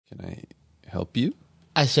Can I help you?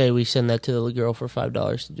 I say we send that to the girl for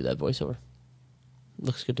 $5 to do that voiceover.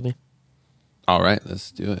 Looks good to me. All right,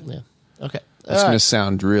 let's do it. Yeah. Okay. It's going to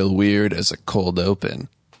sound real weird as a cold open.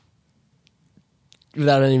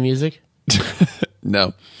 Without any music?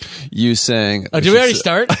 No. You sang... Oh, did we already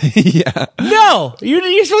start? Yeah. No!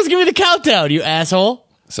 You're supposed to give me the countdown, you asshole.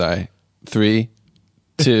 Sorry. 3,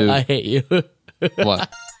 2, I hate you. 1.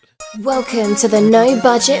 Welcome to the No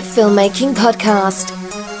Budget Filmmaking Podcast,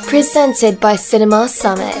 presented by Cinema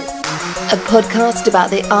Summit, a podcast about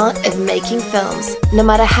the art of making films, no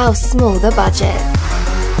matter how small the budget.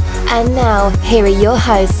 And now, here are your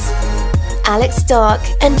hosts, Alex Dark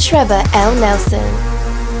and Trevor L. Nelson.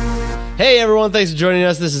 Hey everyone, thanks for joining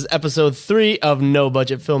us. This is episode 3 of No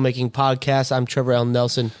Budget Filmmaking Podcast. I'm Trevor L.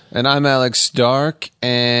 Nelson. And I'm Alex Dark,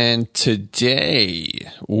 and today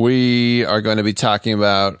we are going to be talking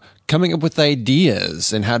about coming up with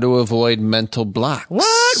ideas and how to avoid mental blocks.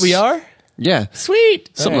 What? We are? Yeah.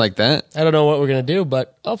 Sweet. Something like that. I don't know what we're going to do,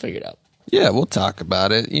 but I'll figure it out. Yeah, we'll talk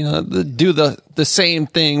about it. You know, do the same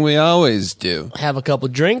thing we always do. Have a couple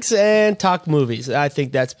drinks and talk movies. I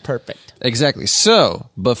think that's perfect. Exactly. So,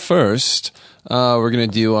 but first, we're going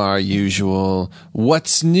to do our usual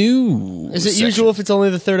What's New Is it section. usual if it's only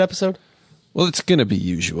the third episode? Well, it's going to be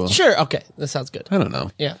usual. Sure. Okay. That sounds good. I don't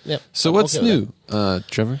know. Yeah. So I'm what's okay with new,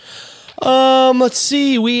 Trevor? that. Let's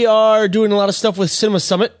see. We are doing a lot of stuff with Cinema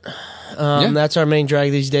Summit. Yeah. That's our main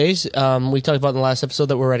drag these days. We talked about in the last episode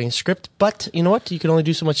that we're writing a script, but you know what? You can only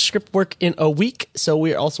do so much script work in a week. So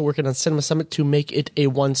we are also working on Cinema Summit to make it a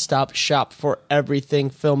one-stop shop for everything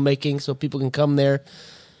filmmaking, so people can come there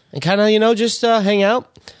and kind of, just hang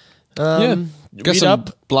out. Got Read some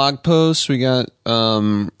up. blog posts. We got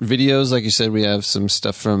videos. Like you said, we have some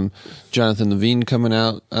stuff from Jonathan Levine coming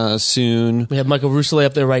out soon. We have Michael Russell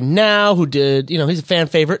up there right now, who did, he's a fan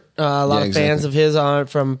favorite. A lot Yeah, of fans exactly. of his are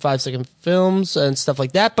from 5 Second Films and stuff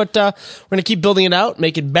like that. But we're going to keep building it out,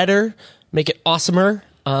 make it better, make it awesomer.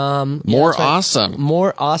 More awesome.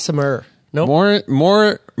 More awesomer. Nope.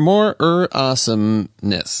 More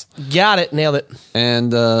awesomeness. Got it. Nailed it.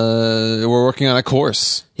 And we're working on a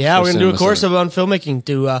course. Yeah, for we're going to do a Cinema course Summit. on filmmaking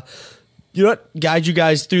to, guide you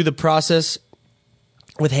guys through the process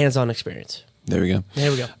with hands-on experience. There we go. There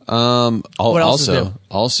we go. What else is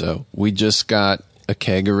also, we just got a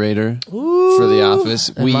kegerator for the office.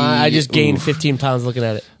 I just gained 15 pounds looking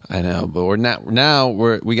at it. I know, but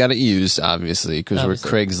we got it used, obviously, because we're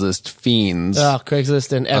Obviously. Craigslist fiends. Oh,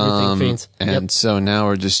 Craigslist and everything fiends. And so now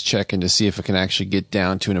we're just checking to see if it can actually get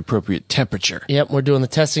down to an appropriate temperature. Yep, we're doing the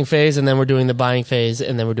testing phase, and then we're doing the buying phase,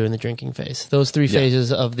 and then we're doing the drinking phase. Those three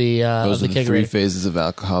phases of the Those of are the the 3 kegerator. phases of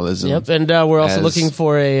alcoholism. Yep, and we're also As- looking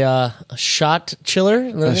for a shot chiller.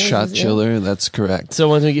 A shot chiller, that's correct. So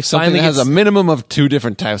once we get Something finally that has get a minimum of 2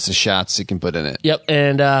 different types of shots you can put in it. Yep,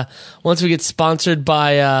 and once we get sponsored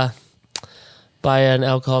by an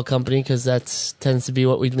alcohol company, because that tends to be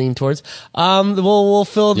what we lean towards, we'll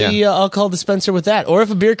fill the alcohol dispenser with that. Or if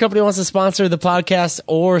a beer company wants to sponsor the podcast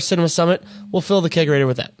or Cinema Summit, we'll fill the kegerator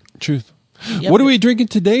with that. Truth. Yep. What are we drinking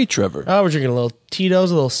today, Trevor? We're drinking a little Tito's,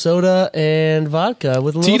 a little soda, and vodka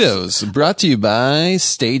with a little Tito's, brought to you by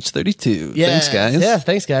Stage 32. Yeah. Thanks, guys. Yeah,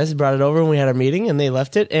 thanks, guys. They brought it over when we had our meeting, and they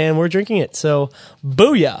left it, and we're drinking it. So,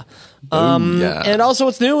 booyah. Booyah. And also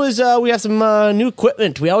what's new is we have some new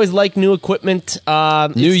equipment. We always like new equipment.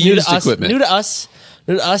 It's used to us, equipment. New to us.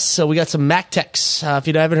 So we got some MacTechs. If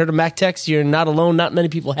you haven't heard of MacTechs, you're not alone. Not many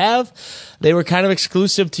people have. They were kind of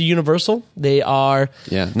exclusive to Universal. They are...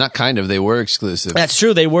 Yeah, not kind of. They were exclusive. That's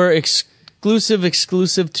true. They were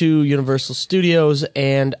exclusive to Universal Studios.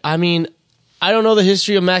 And, I mean, I don't know the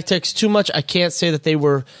history of MacTechs too much. I can't say that they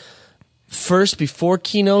were first before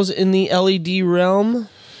Kino's in the LED realm.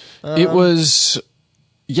 It was...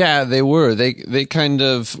 Yeah, they were. They kind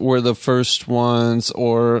of were the first ones,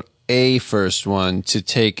 or a first one, to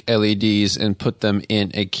take LEDs and put them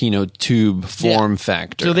in a Kino tube form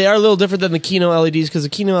factor. So they are a little different than the Kino LEDs, because the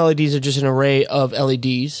Kino LEDs are just an array of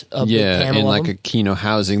LEDs. Of the panel in of like them. a Kino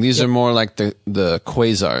housing. These are more like the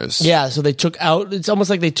quasars. Yeah, so they took out, it's almost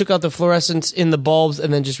like they took out the fluorescents in the bulbs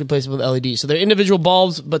and then just replaced them with LEDs. So they're individual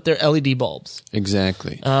bulbs, but they're LED bulbs.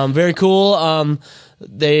 Exactly. Very cool.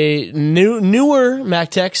 They newer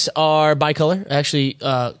MacTechs are bicolor, actually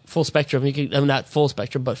full spectrum. You can not full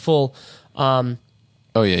spectrum, but full. Oh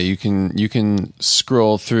yeah, you can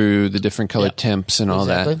scroll through the different color temps and all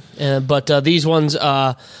that. But these ones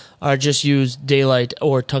are just use daylight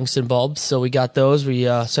or tungsten bulbs. So we got those. We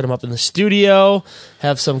set them up in the studio.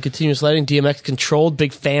 Have some continuous lighting, DMX controlled.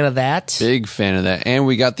 Big fan of that. Big fan of that. And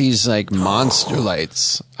we got these like monster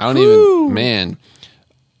lights. I don't even, man.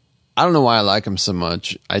 I don't know why I like them so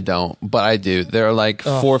much. I don't, but I do. They're like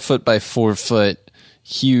 4 foot by 4 foot,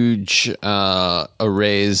 huge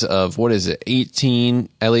arrays of 18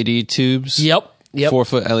 LED tubes. Yep. 4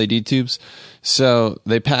 foot LED tubes. So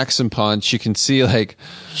they pack some punch. You can see like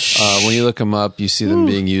when you look them up, you see them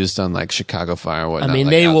being used on like Chicago Fire or whatnot. I mean,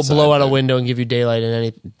 like they will blow out a there. window and give you daylight in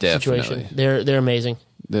any Definitely. situation. They're amazing.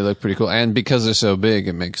 They look pretty cool, and because they're so big,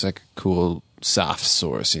 it makes like a cool soft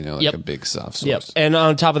source. Like Yep. a big soft source. Yep. And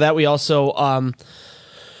on top of that, we also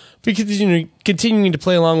we continuing to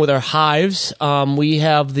play along with our hives. We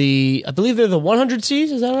have I believe they're the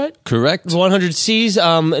 100Cs. Is that right? Correct. The 100Cs.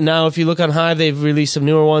 Now, if you look on Hive, they've released some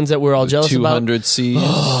newer ones that we're all jealous about.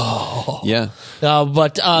 200Cs. Yeah.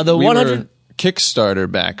 But the We 100. were Kickstarter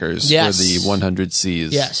backers Yes. for the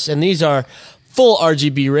 100Cs. Yes, and these are full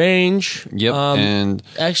RGB range. Yep. And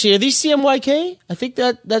Actually, are these CMYK? I think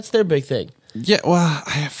that's their big thing. yeah, well,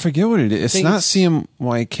 I forget what it is. It's think not it's-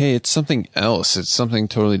 CMYK. It's something else. It's something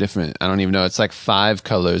totally different. I don't even know. It's like 5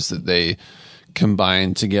 colors that they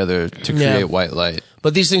combine together to create Yeah. white light.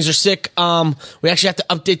 But these things are sick. We actually have to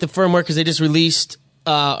update the firmware because they just released.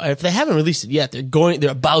 If they haven't released it yet, they're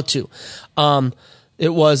about to. It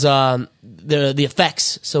was the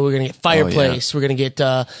effects. So we're gonna get fireplace. We're gonna get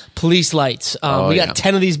police lights. We got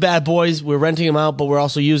 10 of these bad boys. We're renting them out, but we're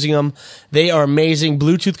also using them. They are amazing,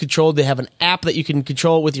 Bluetooth controlled. They have an app that you can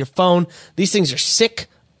control with your phone. These things are sick.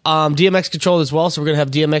 DMX controlled as well. So we're gonna have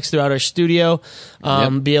DMX throughout our studio.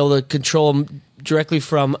 Yep. Be able to control them directly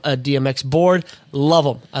from a DMX board. Love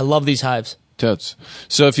them. I love these hives. Totes.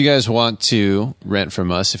 So if you guys want to rent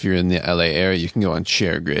from us, if you're in the LA area, you can go on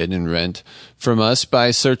ShareGrid and rent from us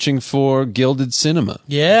by searching for Gilded Cinema.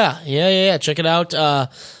 Yeah. Check it out.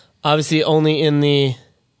 Obviously, only in the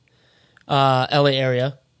LA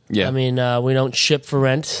area. Yeah. I mean, we don't ship for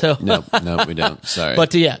rent, so. No, we don't. Sorry.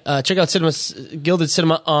 But check out Gilded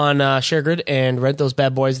Cinema on ShareGrid and rent those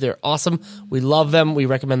bad boys. They're awesome. We love them. We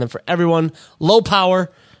recommend them for everyone. Low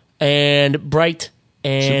power and bright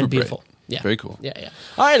and Super beautiful. bright. Yeah. Very cool. Yeah.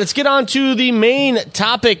 All right, let's get on to the main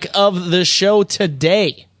topic of the show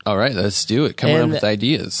today. All right, let's do it. Come on up And with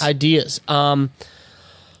ideas. Ideas. So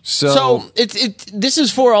So this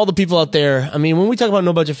is for all the people out there. I mean, when we talk about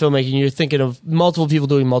no budget filmmaking, you're thinking of multiple people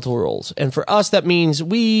doing multiple roles. And for us, that means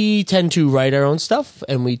we tend to write our own stuff,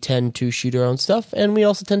 and we tend to shoot our own stuff, and we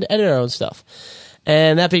also tend to edit our own stuff.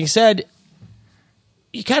 And that being said,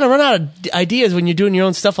 you kind of run out of ideas when you're doing your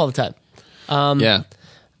own stuff all the time. yeah.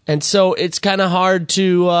 And so it's kind of hard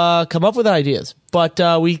to come up with ideas. But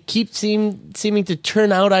we keep seeming to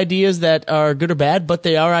turn out ideas that are good or bad, but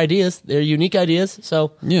they are ideas. They're unique ideas.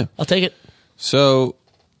 So Yeah. I'll take it. So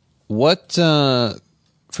what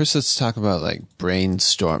first let's talk about like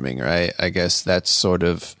brainstorming, right? I guess that's sort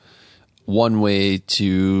of one way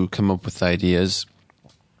to come up with ideas.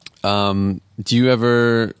 Do you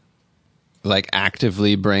ever like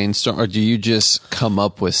actively brainstorm, or do you just come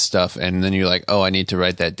up with stuff and then you're like, oh, I need to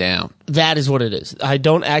write that down? That is what it is. I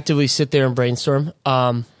don't actively sit there and brainstorm.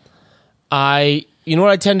 You know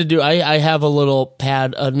what I tend to do? I have a little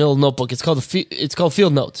pad, a little notebook. It's called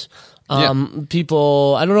Field Notes.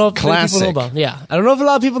 People, I don't know if many people know Classic. about. Yeah, I don't know if a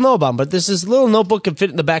lot of people know about them, but this little notebook can fit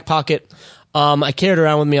in the back pocket. I carry it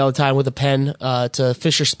around with me all the time with a pen. It's a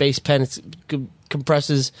Fisher Space pen. It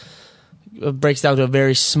compresses, breaks down to a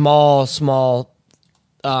very small,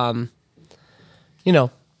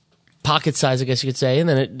 pocket size, I guess you could say, and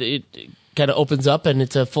then it kind of opens up and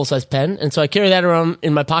it's a full size pen. And so I carry that around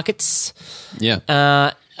in my pockets.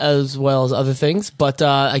 Yeah. As well as other things. But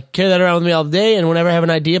I carry that around with me all day, and whenever I have an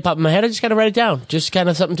idea pop in my head, I just kind of write it down. Just kind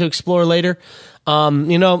of something to explore later.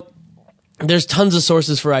 There's tons of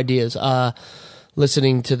sources for ideas.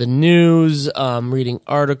 Listening to the news, reading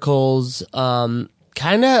articles, I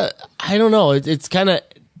don't know. It's kind of,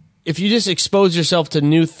 if you just expose yourself to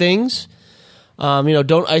new things,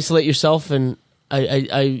 don't isolate yourself. And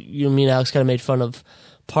me and Alex kind of made fun of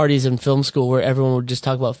parties in film school where everyone would just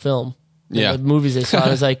talk about film. Yeah. The movies they saw.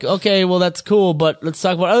 And it's like, okay, well, that's cool, but let's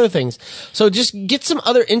talk about other things. So just get some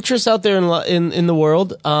other interests out there in the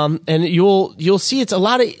world, and you'll see it's a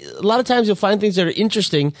lot of times you'll find things that are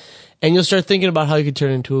interesting, and you'll start thinking about how you could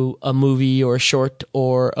turn it into a movie or a short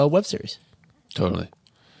or a web series. Totally.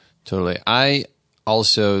 I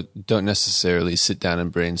also don't necessarily sit down and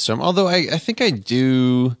brainstorm, although I think I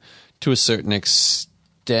do to a certain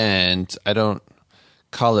extent. I don't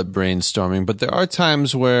call it brainstorming, but there are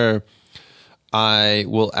times where I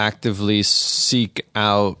will actively seek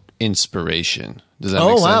out inspiration. Does that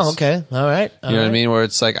make sense? Oh, wow. Okay. All right. You know what I mean? Where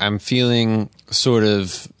it's like I'm feeling sort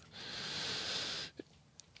of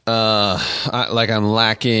I'm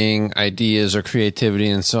lacking ideas or creativity,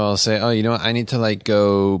 and so I'll say, oh, you know what, I need to like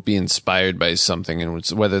go be inspired by something, and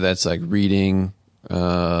whether that's like reading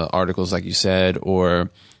articles like you said, or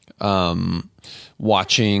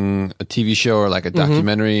watching a TV show or like a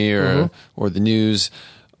documentary or the news,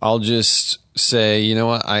 I'll just say, you know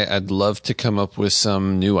what, I'd love to come up with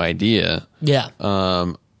some new idea. Yeah.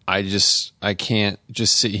 I can't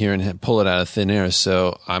just sit here and pull it out of thin air.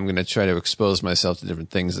 So I'm going to try to expose myself to different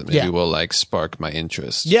things that maybe will like spark my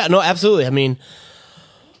interest. Yeah, no, absolutely. I mean,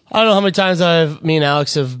 I don't know how many times me and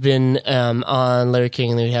Alex have been on Larry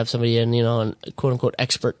King, and then we have somebody in, you know, a quote unquote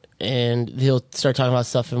expert, and he'll start talking about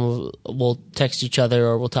stuff, and we'll text each other,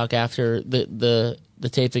 or we'll talk after the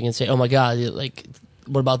taping and say, oh my God, like,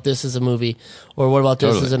 what about this as a movie? Or what about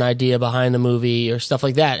this as an idea behind the movie, or stuff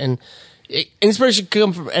like that. And inspiration can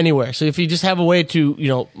come from anywhere. So if you just have a way to, you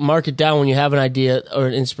know, mark it down when you have an idea or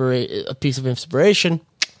a piece of inspiration,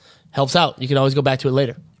 helps out. You can always go back to it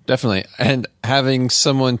later. Definitely. And having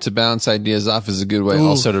someone to bounce ideas off is a good way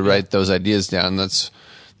also to write those ideas down. That's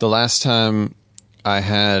the last time I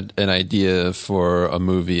had an idea for a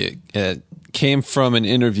movie. It came from an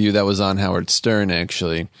interview that was on Howard Stern,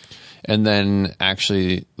 actually. And then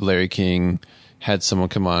actually Larry King had someone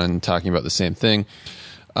come on talking about the same thing.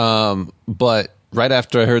 But right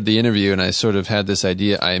after I heard the interview and I sort of had this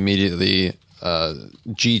idea, I immediately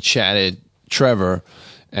G-chatted Trevor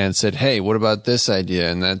and said, hey, what about this idea?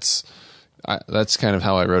 And that's kind of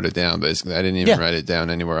how I wrote it down, basically. I didn't even write it down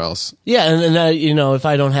anywhere else. Yeah, and you know, if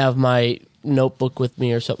I don't have my notebook with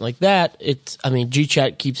me or something like that,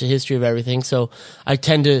 G-chat keeps a history of everything, so I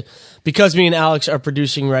tend to, because me and Alex are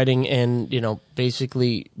producing, writing, and, you know,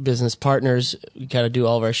 basically business partners, we kind of do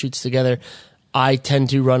all of our shoots together, I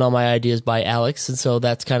tend to run all my ideas by Alex, and so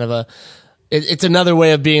that's kind of it's another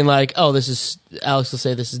way of being like, oh, Alex will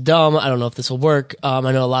say this is dumb, I don't know if this will work. I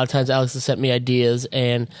know a lot of times Alex has sent me ideas,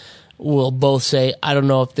 and we'll both say, I don't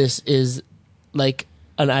know if this is like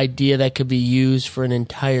an idea that could be used for an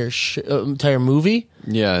entire movie.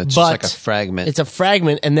 Yeah, it's just like a fragment. It's a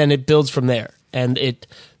fragment, and then it builds from there. And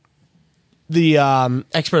the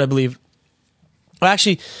expert, I believe, well,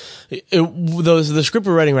 actually, the script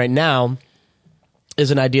we're writing right now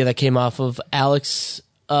is an idea that came off of Alex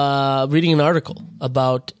reading an article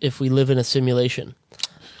about if we live in a simulation.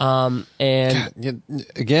 And God,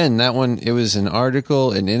 again, that one, it was an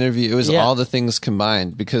article, an interview, it was all the things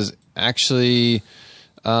combined, because actually,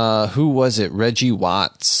 who was it? Reggie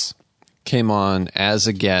Watts came on as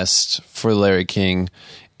a guest for Larry King,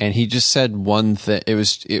 and he just said one thing.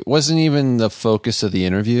 It wasn't even the focus of the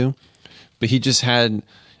interview, but he just had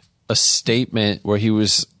a statement where he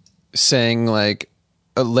was saying, like,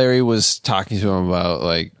 Larry was talking to him about,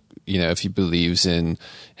 like, you know, if he believes in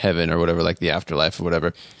heaven or whatever, like the afterlife or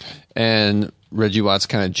whatever. And Reggie Watts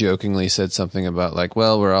kind of jokingly said something about, like,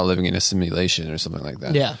 well, we're all living in a simulation or something like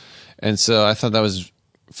that. Yeah. And so I thought that was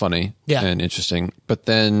funny and interesting. But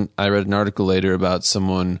then I read an article later about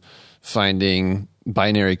someone finding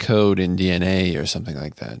binary code in DNA or something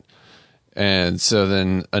like that. And so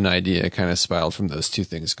then an idea kind of spiraled from those two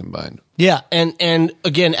things combined. Yeah. And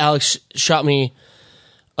again, Alex shot me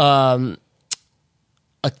a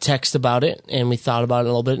text about it, and we thought about it a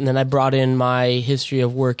little bit, and then I brought in my history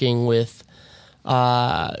of working with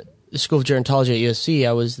the School of Gerontology at USC.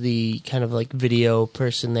 I was the kind of like video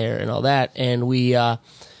person there and all that, and we kind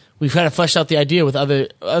of fleshed out the idea with other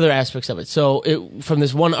aspects of it. So from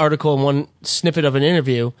this one article and one snippet of an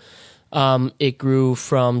interview, it grew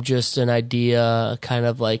from just an idea, kind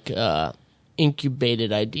of like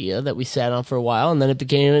incubated idea that we sat on for a while, and then it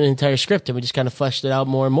became an entire script, and we just kind of fleshed it out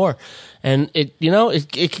more and more. And it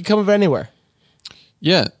could come from anywhere.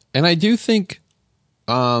 Yeah, and I do think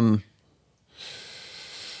there's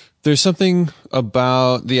something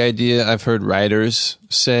about the idea I've heard writers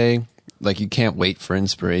say, like, you can't wait for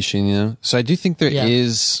inspiration, you know? So I do think there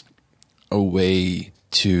is a way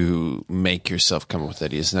to make yourself come up with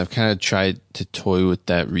ideas, and I've kind of tried to toy with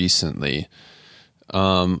that recently.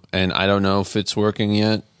 And I don't know if it's working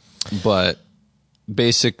yet, but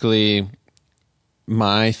basically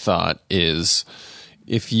my thought is,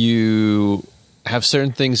 if you have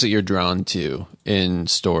certain things that you're drawn to in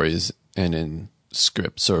stories and in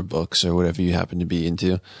scripts or books or whatever you happen to be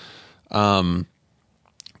into,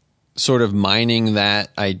 sort of mining that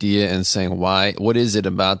idea and saying, what is it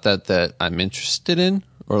about that I'm interested in?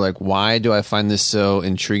 Or like, why do I find this so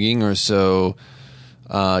intriguing or so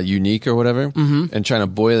unique or whatever, and trying to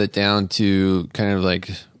boil it down to kind of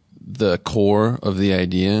like the core of the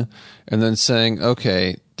idea, and then saying,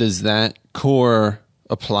 okay, does that core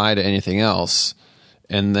apply to anything else?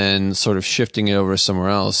 And then sort of shifting it over somewhere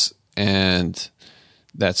else and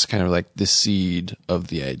that's kind of like the seed of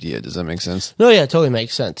the idea. Does that make sense? No, yeah, it totally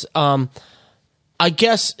makes sense. I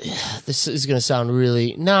guess this is going to sound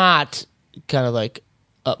really not kind of like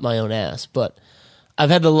up my own ass, but I've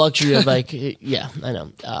had the luxury of like, yeah, I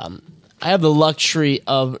know. I have the luxury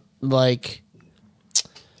of like,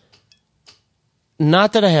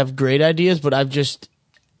 not that I have great ideas, but I've just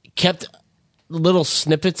kept little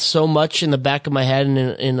snippets so much in the back of my head and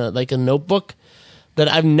in like a notebook that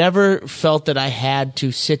I've never felt that I had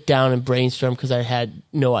to sit down and brainstorm because I had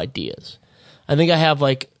no ideas. I think I have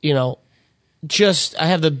like, I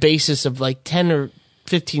have the basis of like 10 or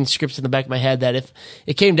 15 scripts in the back of my head that if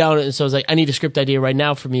it came down and so I was like, I need a script idea right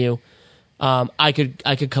now from you, I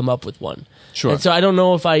could come up with one. Sure. And so I don't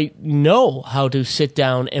know if I know how to sit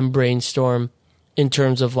down and brainstorm in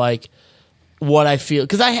terms of like what I feel.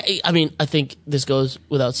 Because I mean, I think this goes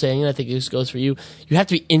without saying, and I think this goes for you. You have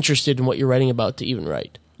to be interested in what you're writing about to even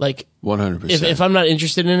write. Like 100%. If I'm not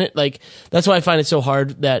interested in it, like that's why I find it so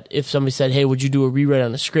hard that if somebody said, "Hey, would you do a rewrite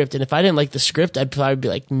on the script?" and if I didn't like the script, I'd probably be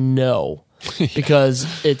like, "No,"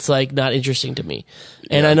 because it's like not interesting to me.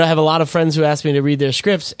 And I know I have a lot of friends who ask me to read their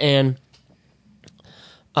scripts, and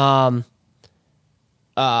if I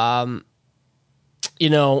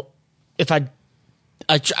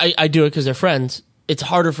do it because they're friends. It's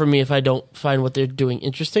harder for me if I don't find what they're doing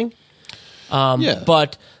interesting.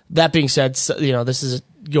 But that being said, this is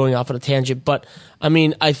going off on a tangent. But I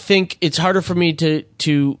mean, I think it's harder for me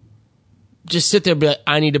to just sit there and be like,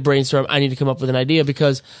 I need to brainstorm. I need to come up with an idea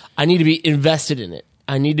because I need to be invested in it.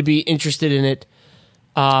 I need to be interested in it.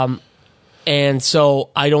 And so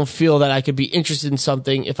I don't feel that I could be interested in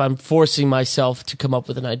something if I'm forcing myself to come up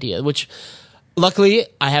with an idea, which luckily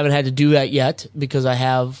I haven't had to do that yet because I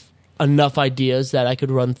have enough ideas that I could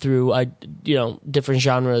run through, different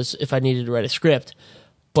genres if I needed to write a script.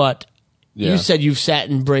 But you said you've sat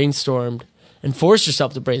and brainstormed and forced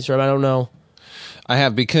yourself to brainstorm. I don't know. I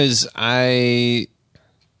have because there's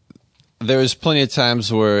plenty of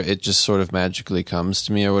times where it just sort of magically comes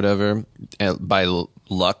to me or whatever by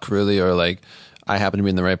luck, really, or like I happen to be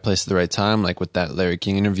in the right place at the right time, like with that Larry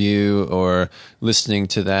King interview or listening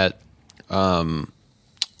to that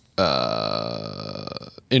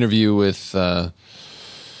interview with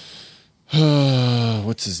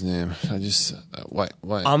what's his name? I just why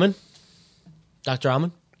Amen? Dr.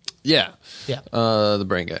 Amen? Yeah. The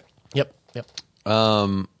brain guy. Yep.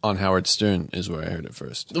 On Howard Stern is where I heard it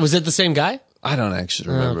first. Was it the same guy? I don't actually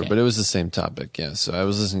remember, but it was the same topic. Yeah. So I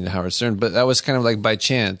was listening to Howard Stern, but that was kind of like by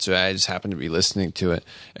chance, or I just happened to be listening to it.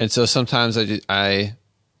 And so sometimes I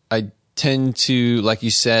tend to, like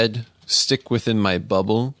you said, stick within my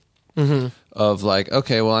bubble of like,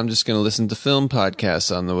 okay, well, I'm just going to listen to film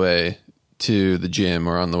podcasts on the way to the gym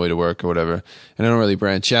or on the way to work or whatever. And I don't really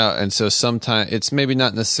branch out. And so sometimes it's maybe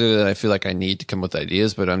not necessarily that I feel like I need to come with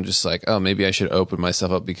ideas, but I'm just like, oh, maybe I should open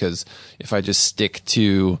myself up because if I just stick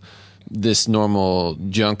to this normal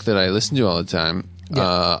junk that I listen to all the time,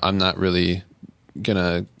 I'm not really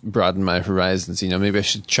gonna broaden my horizons. Maybe I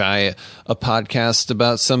should try a podcast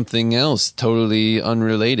about something else totally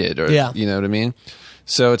unrelated, or you know what I mean?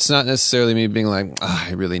 So it's not necessarily me being like,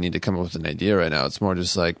 I really need to come up with an idea right now. It's more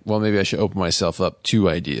just like, well, maybe I should open myself up to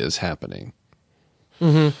ideas happening.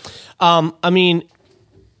 I mean,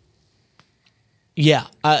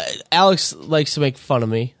 Alex likes to make fun of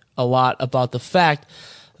me a lot about the fact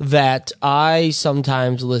that I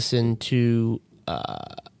sometimes listen to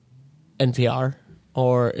NPR,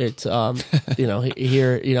 or it's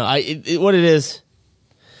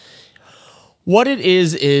what it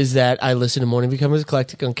is that I listen to Morning Becomes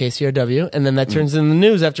Eclectic on KCRW, and then that turns in the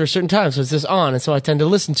news after a certain time, so it's just on, and so I tend to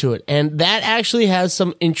listen to it, and that actually has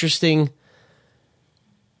some interesting.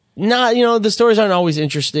 The stories aren't always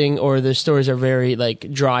interesting, or the stories are very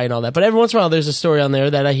like dry and all that. But every once in a while, there's a story on there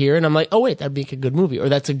that I hear, and I'm like, oh wait, that'd make a good movie, or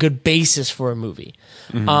that's a good basis for a movie.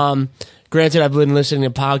 Granted, I've been listening to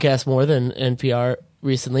podcasts more than NPR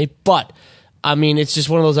recently, but I mean, it's just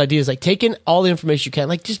one of those ideas. Like, take in all the information you can.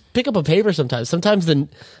 Like, just pick up a paper sometimes. Sometimes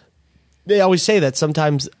they always say that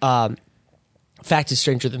sometimes fact is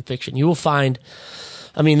stranger than fiction. You will find.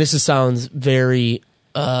 I mean, this sounds very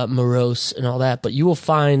morose and all that, but you will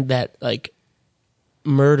find that like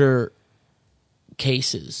murder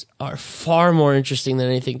cases are far more interesting than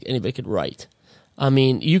anything anybody could write. I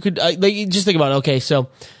mean, you could just think about it. Okay, so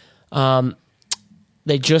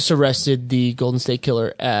they just arrested the Golden State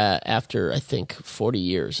Killer after I think 40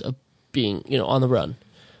 years of being on the run,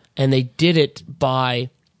 and they did it by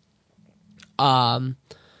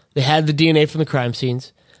they had the DNA from the crime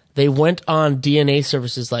scenes. They went on DNA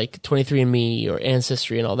services like 23andMe or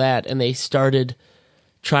Ancestry and all that, and they started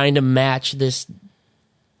trying to match this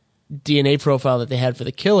DNA profile that they had for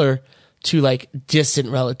the killer to like distant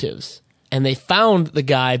relatives. And they found the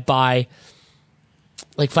guy by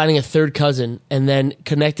like finding a third cousin and then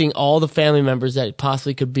connecting all the family members that it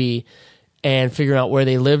possibly could be and figuring out where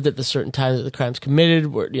they lived at the certain time that the crimes committed,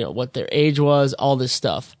 where, you know, what their age was, all this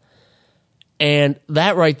stuff. And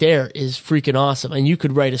that right there is freaking awesome. And you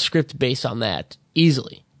could write a script based on that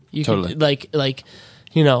easily. You Totally. could like,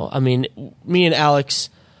 you know, I mean, me and Alex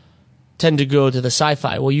tend to go to the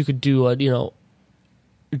sci-fi. Well, you could do a, you know,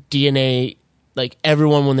 DNA, like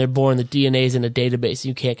everyone when they're born, the DNA is in a database and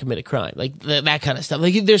you can't commit a crime. Like that kind of stuff.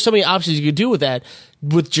 Like there's so many options you could do with that,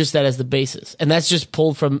 with just that as the basis. And that's just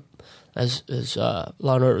pulled from, as Law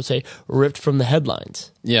and Order would say, ripped from the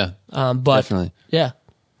headlines. Yeah, But definitely. yeah.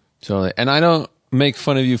 Totally. And I don't make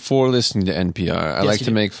fun of you for listening to NPR. I Yes, like you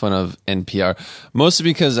to do. make fun of NPR, mostly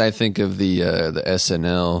because I think of the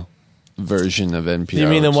SNL version of NPR. You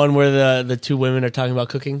mean the which- one where the two women are talking about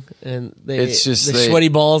cooking and It's just the they- sweaty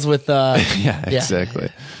balls with Yeah, exactly.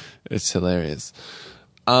 It's hilarious.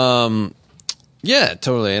 Yeah,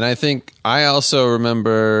 totally. And I think I also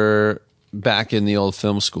remember back in the old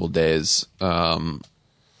film school days,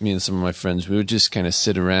 me and some of my friends, we would just kind of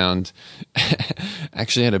sit around.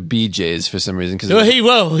 Actually had a BJ's for some reason. Oh, hey,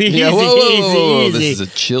 whoa, easy, Yeah, whoa. easy. This is a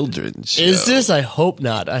children's show. Is this? I hope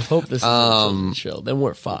not. I hope this is a children's show. Then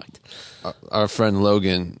we're fucked. Our friend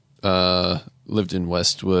Logan lived in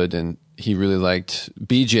Westwood, and he really liked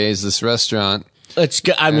BJ's, this restaurant. It's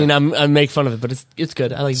good. I mean, I make fun of it, but it's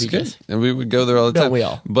good. I like It's BJ's. good. And we would go there all the Don't time. we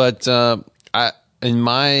all? But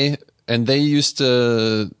they used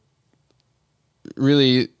to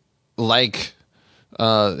really like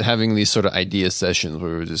having these sort of idea sessions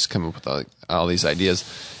where we would just come up with all these ideas.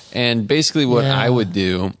 And basically what Yeah. I would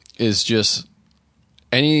do is just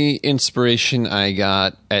any inspiration I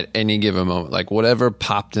got at any given moment, like whatever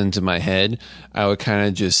popped into my head, I would kind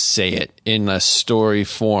of just say it in a story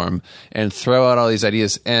form and throw out all these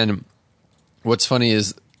ideas. And what's funny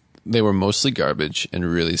is they were mostly garbage and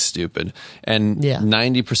really stupid. And Yeah.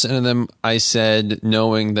 90% of them I said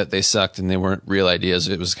knowing that they sucked and they weren't real ideas.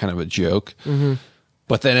 It was kind of a joke. Mm-hmm.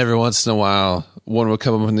 But then every once in a while, one would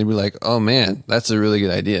come up and they'd be like, oh man, that's a really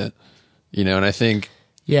good idea. You know, and I think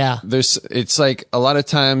Yeah. it's like a lot of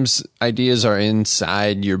times ideas are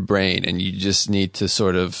inside your brain and you just need to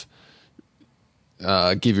sort of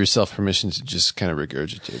give yourself permission to just kind of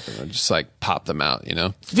regurgitate them and just like pop them out, you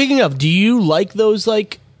know? Speaking of, do you like those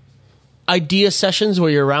like idea sessions where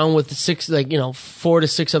you're around with 4 to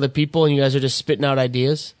 6 other people and you guys are just spitting out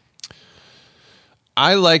ideas?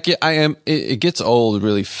 I like it. It gets old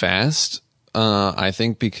really fast, I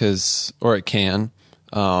think, or it can,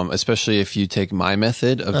 especially if you take my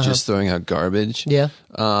method of just throwing out garbage. Yeah.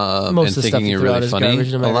 And Most of the stuff thinking you it throw out really is funny.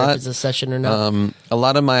 garbage, no A matter lot. if it's a session or not. A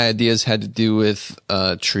lot of my ideas had to do with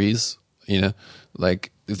trees, you know,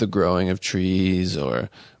 like the growing of trees or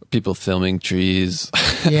people filming trees.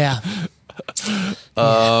 Yeah.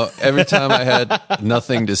 Every time I had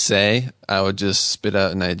nothing to say, I would just spit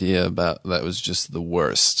out an idea about that was just the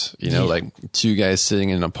worst. You know, Yeah. like two guys sitting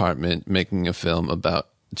in an apartment making a film about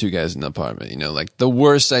two guys in an apartment. You know, like the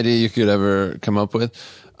worst idea you could ever come up with.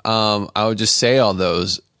 I would just say all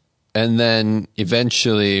those and then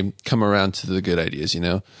eventually come around to the good ideas, you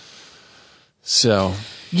know? So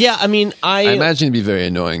Yeah, I mean, I imagine it'd be very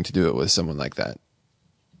annoying to do it with someone like that,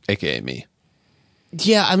 aka me.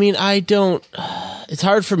 Yeah, I mean, I don't. It's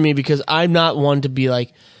hard for me because I'm not one to be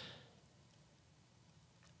like.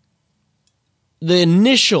 The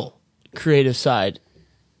initial creative side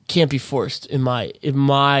can't be forced in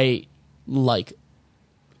my like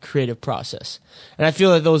creative process, and I feel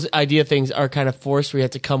like those idea things are kind of forced. Where you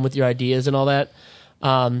have to come with your ideas and all that.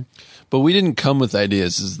 But we didn't come with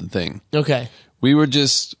ideas is the thing. Okay. We were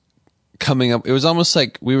just coming up. It was almost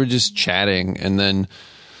like we were just chatting and then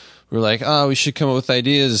we're like, oh, we should come up with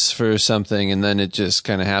ideas for something. And then it just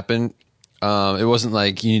kind of happened. It wasn't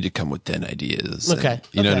like you need to come with 10 ideas. and- Okay.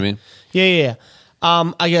 you know what I Okay. mean? Yeah.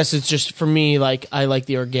 I guess it's just for me, like, I like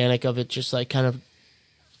the organic of it, just like kind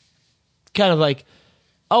of like,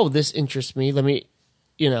 oh, this interests me. Let me,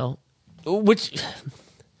 which,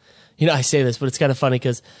 I say this, but it's kind of funny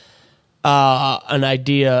because an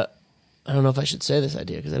idea, I don't know if I should say this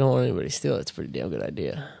idea because I don't want anybody to steal it. It's a pretty damn good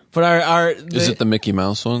idea. But Is it the Mickey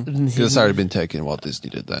Mouse one? Because it's already been taken. Walt Disney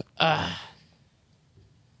did that.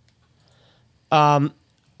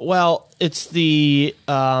 Well, it's the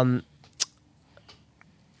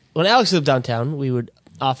when Alex lived downtown, we would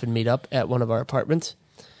often meet up at one of our apartments,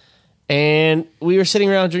 and we were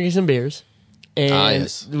sitting around drinking some beers, and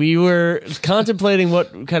yes. we were contemplating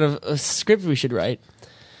what kind of a script we should write.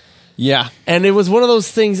 Yeah. And it was one of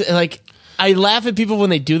those things like I laugh at people when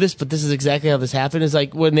they do this, but this is exactly how this happened. Is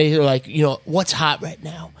like when they are like, what's hot right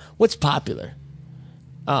now? What's popular?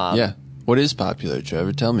 Yeah. What is popular,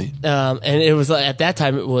 Trevor? Tell me. And it was like, at that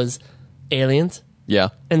time, it was aliens Yeah.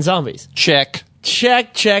 and zombies. Check.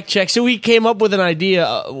 Check. So we came up with an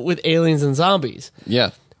idea with aliens and zombies.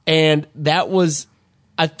 Yeah. And that was,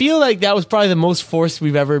 I feel like that was probably the most forced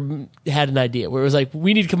we've ever had an idea, where it was like,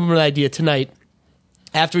 we need to come up with an idea tonight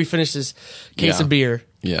after we finish this case Yeah. of beer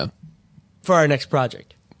Yeah. for our next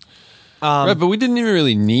project. Right, but we didn't even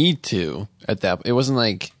really need to at that. It wasn't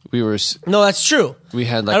like we were. No, that's true. We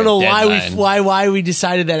had like I don't know deadline. why we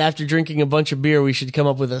decided that after drinking a bunch of beer we should come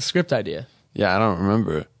up with a script idea. Yeah, I don't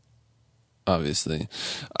remember. Obviously,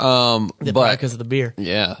 Probably but because of the beer.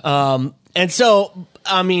 yeah, And so,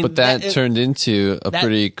 I mean, but that turned into a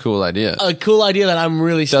pretty cool idea. a cool idea that I'm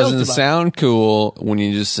really stoked Doesn't about. sound cool when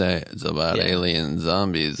you just say it's about Yeah. aliens,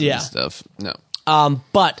 zombies, Yeah. and stuff. No,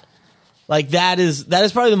 But like that is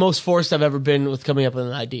probably the most forced I've ever been with coming up with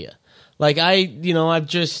an idea. Like I've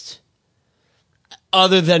just,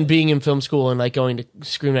 other than being in film school and like going to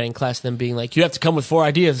screenwriting class, then being like, you have to come with 4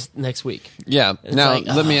 ideas next week. yeah. Now like,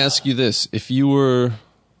 let me ask you this: if you were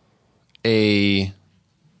a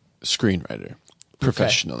screenwriter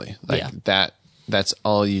professionally, like Yeah. that's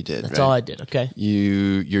all you did. That's right? all I did. Okay.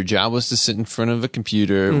 Your job was to sit in front of a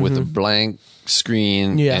computer with a blank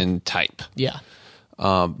screen Mm-hmm. Yeah. and type. Yeah.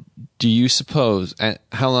 Do you suppose?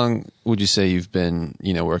 How long would you say you've been,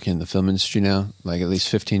 working in the film industry now? Like at least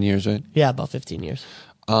 15 years, right? Yeah. About 15 years.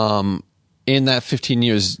 In that 15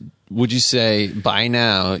 years, would you say by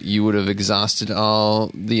now you would have exhausted all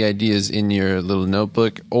the ideas in your little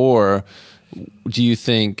notebook, or do you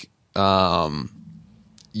think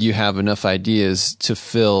you have enough ideas to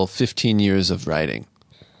fill 15 years of writing?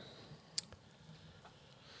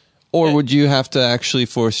 Or would you have to actually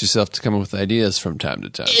force yourself to come up with ideas from time to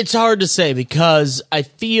time? It's hard to say because I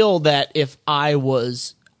feel that if I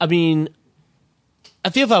was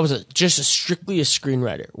just strictly a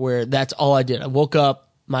screenwriter, where that's all I did. I woke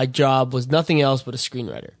up, my job was nothing else but a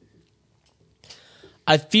screenwriter.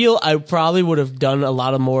 I feel I probably would have done a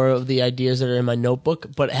lot of more of the ideas that are in my notebook,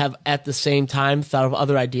 but have at the same time thought of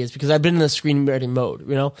other ideas because I've been in the screenwriting mode,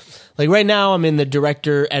 Like right now I'm in the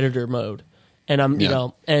director editor mode. And I'm,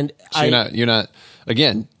 and So you're not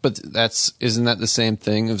again, but isn't that the same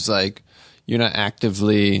thing? It was like, you're not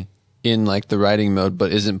actively in like the writing mode,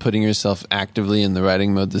 but isn't putting yourself actively in the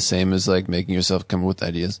writing mode the same as like making yourself come up with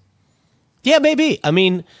ideas? Yeah, maybe. I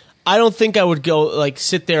mean, I don't think I would go like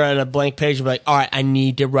sit there on a blank page and be like, all right, I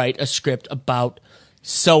need to write a script about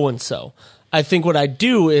so and so. I think what I'd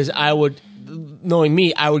do is knowing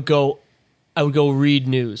me, I would go read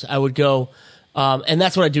news. I would go, and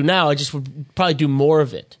that's what I do now. I just would probably do more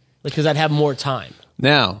of it because I'd have more time.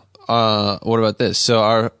 Now, what about this?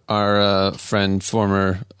 So our friend,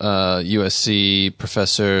 former USC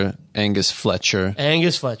professor Angus Fletcher.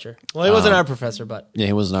 Well, he wasn't our professor, but Yeah,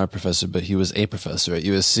 he wasn't our professor, but he was a professor at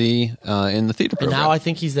USC in the theater and program. now I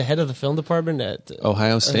think he's the head of the film department at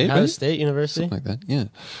Ohio State, Ohio right? State University. Like that,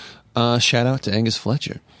 yeah. Shout out to Angus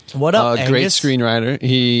Fletcher. What up, Angus? Great screenwriter.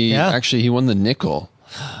 He Yeah. actually won the Nickel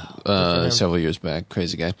several years back.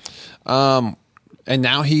 Crazy guy. And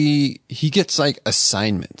now he gets like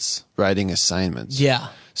assignments, writing assignments. Yeah.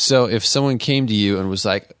 So if someone came to you and was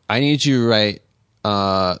like, "I need you to write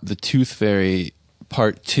the Tooth Fairy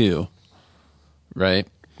Part 2," right?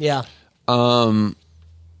 Yeah.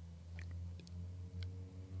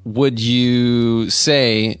 Would you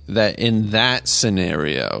say that in that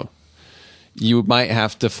scenario, you might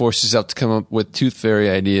have to force yourself to come up with Tooth Fairy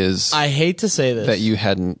ideas I hate to say this. that you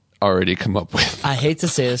hadn't already come up with? I hate to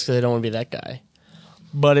say this because I don't want to be that guy.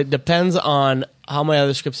 But it depends on how my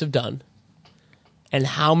other scripts have done and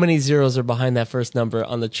how many zeros are behind that first number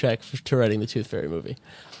on the check to writing the Tooth Fairy movie.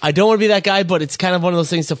 I don't want to be that guy, but it's kind of one of those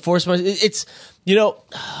things to force my. It's oh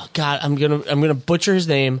God, I'm gonna butcher his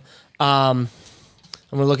name. I'm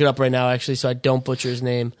gonna look it up right now, actually, so I don't butcher his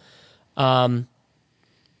name. John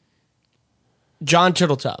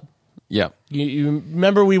Turteltaub. Yeah. You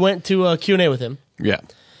remember we went to a Q&A with him, Yeah.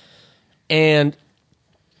 and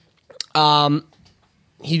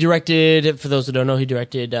he directed, for those who don't know, he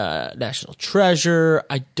directed National Treasure.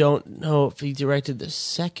 I don't know if he directed the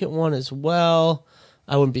second one as well.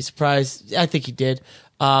 I wouldn't be surprised. I think he did.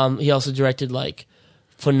 He also directed like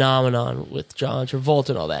Phenomenon with John Travolta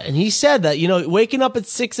and all that. And he said that, waking up at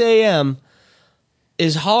 6 a.m.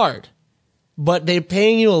 is hard, but they're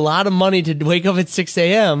paying you a lot of money to wake up at 6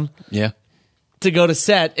 a.m. Yeah. to go to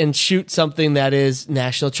set and shoot something that is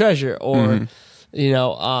National Treasure or,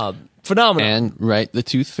 Phenomenon. And write the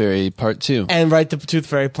Tooth Fairy Part 2. And write the Tooth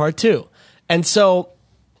Fairy Part 2. And so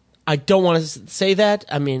I don't want to say that.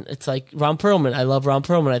 I mean, it's like Ron Perlman. I love Ron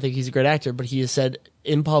Perlman. I think he's a great actor, but he has said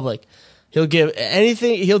in public he'll give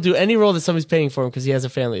anything. He'll do any role that somebody's paying for him because he has a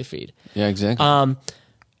family to feed. Yeah, exactly.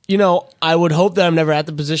 I would hope that I'm never at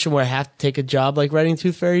the position where I have to take a job like writing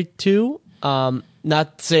Tooth Fairy 2.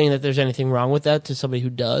 Not saying that there's anything wrong with that to somebody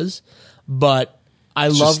who does, but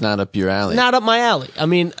it's just not up your alley. Not up my alley.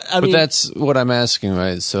 But that's what I'm asking,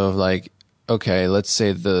 right? So, like, okay, let's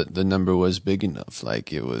say the number was big enough,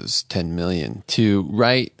 like it was 10 million, to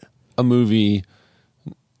write a movie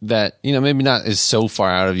that, maybe not is so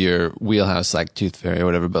far out of your wheelhouse like Tooth Fairy or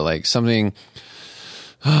whatever, but like something,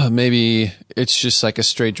 maybe it's just like a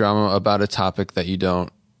straight drama about a topic that you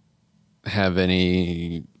don't have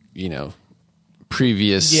any,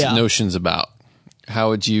 previous notions about. How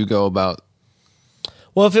would you go about?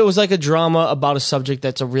 Well, if it was like a drama about a subject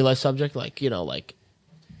that's a real life subject, like,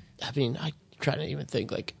 I try to even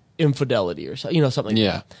think like infidelity or something, something like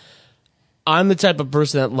that. I'm the type of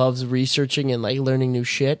person that loves researching and like learning new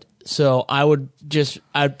shit. So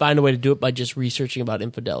I'd find a way to do it by just researching about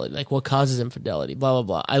infidelity, like what causes infidelity, blah, blah,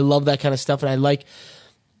 blah. I love that kind of stuff. And I like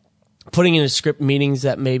putting in a script meanings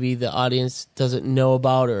that maybe the audience doesn't know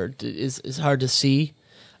about or is hard to see.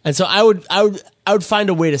 And so I would find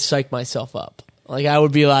a way to psych myself up. Like I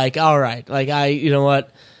would be like, all right, like you know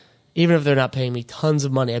what? Even if they're not paying me tons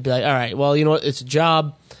of money, I'd be like, all right, well, you know what? It's a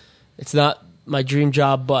job. It's not my dream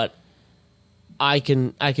job, but I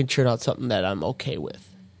can churn out something that I'm okay with.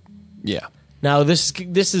 Yeah. Now, this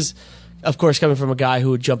is, of course, coming from a guy who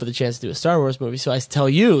would jump at the chance to do a Star Wars movie. So I tell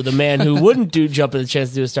you, the man who wouldn't jump at the chance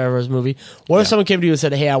to do a Star Wars movie, what if someone came to you and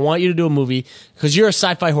said, hey, I want you to do a movie, because you're a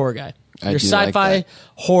sci-fi horror guy. You're sci-fi like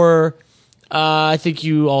horror. I think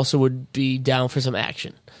you also would be down for some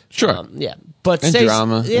action. Sure. Yeah. But and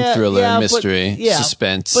drama, and thriller, mystery,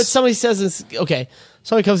 suspense. But somebody says,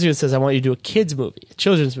 somebody comes to you and says, I want you to do a kid's movie, a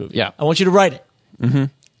children's movie. Yeah. I want you to write it. Mm-hmm.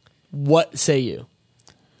 What say you?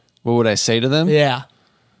 What would I say to them? Yeah.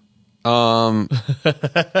 I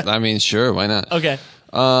mean, sure, why not? Okay.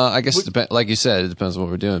 I guess, like you said, it depends on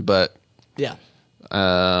what we're doing. But yeah,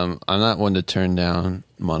 I'm not one to turn down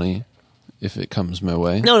money if it comes my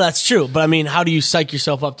way. No, that's true. But I mean, how do you psych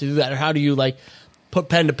yourself up to do that? Or how do you put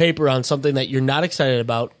pen to paper on something that you're not excited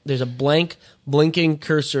about? There's a blank, blinking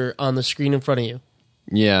cursor on the screen in front of you.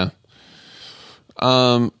 Yeah.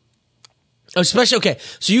 Especially, okay,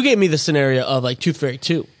 so you gave me the scenario of Tooth Fairy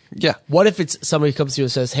 2. Yeah. What if it's somebody comes to you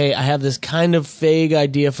and says, hey, I have this kind of vague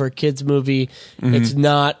idea for a kid's movie. Mm-hmm. It's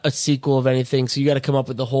not a sequel of anything, so you got to come up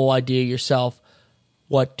with the whole idea yourself.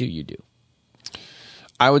 What do you do?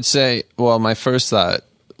 I would say, well, my first thought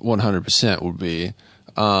 100% would be,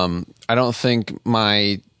 I don't think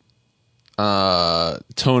my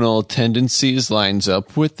tonal tendencies lines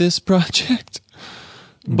up with this project.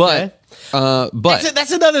 But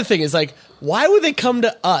that's another thing. Is why would they come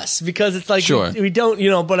to us? Because it's sure. we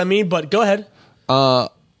don't, but go ahead.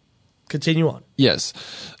 Continue on. Yes.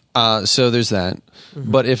 So there's that.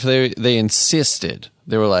 Mm-hmm. But if they insisted,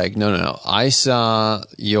 they were like, no, I saw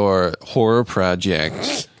your horror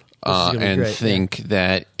project and think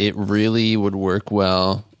that it really would work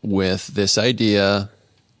well with this idea,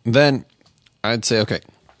 then I'd say, okay.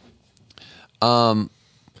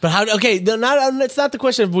 But how? Okay, it's not the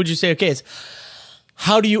question of would you say okay. It's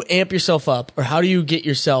how do you amp yourself up, or how do you get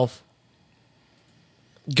yourself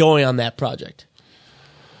going on that project?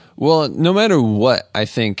 Well, no matter what, I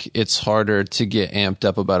think it's harder to get amped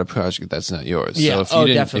up about a project that's not yours. Yeah. So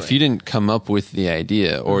definitely. If you didn't come up with the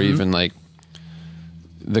idea, or even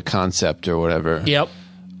the concept or whatever, yep.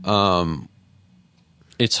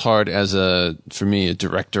 It's hard for me, a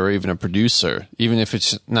director or even a producer, even if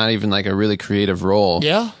it's not even a really creative role,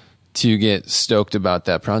 to get stoked about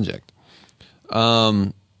that project.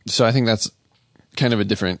 So I think that's kind of a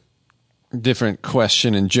different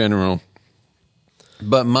question in general.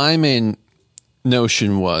 But my main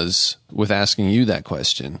notion was, with asking you that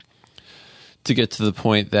question, to get to the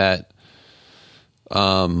point that,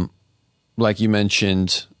 like you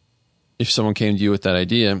mentioned, if someone came to you with that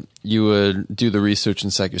idea, you would do the research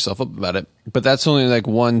and psych yourself up about it. But that's only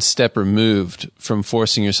one step removed from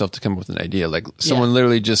forcing yourself to come up with an idea. Someone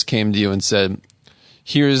literally just came to you and said,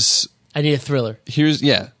 I need a thriller.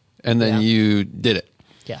 And then you did it.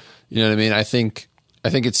 Yeah. You know what I mean? I think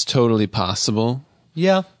it's totally possible.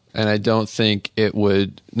 Yeah. And I don't think it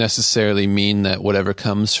would necessarily mean that whatever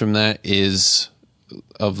comes from that is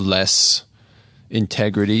of less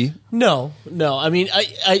integrity. No. I mean,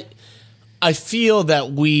 I feel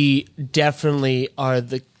that we definitely are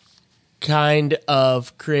the kind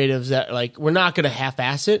of creatives that we're not going to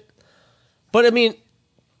half-ass it. But I mean,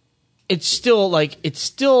 it's still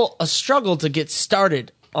a struggle to get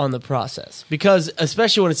started on the process, because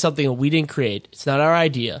especially when it's something that we didn't create, it's not our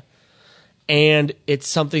idea, and it's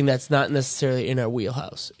something that's not necessarily in our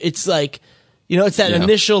wheelhouse. It's like, it's that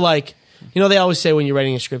initial, like, they always say when you're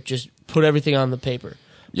writing a script, just put everything on the paper.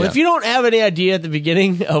 But if you don't have any idea at the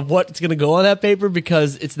beginning of what's going to go on that paper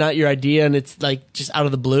because it's not your idea and it's like just out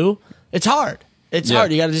of the blue, it's hard. It's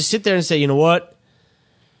hard. You got to just sit there and say, you know what?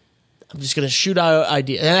 I'm just going to shoot out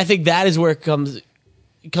ideas. And I think that is where it comes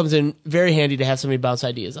in very handy to have somebody bounce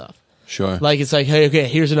ideas off. Sure. Like, it's like, hey, okay,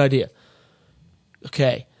 here's an idea.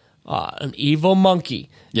 Okay. An evil monkey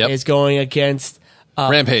is going against...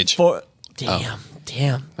 Rampage. Damn.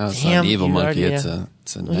 That's not an evil monkey. It's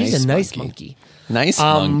a nice he's a nice monkey. Nice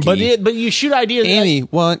monkey. But you shoot ideas. Amy,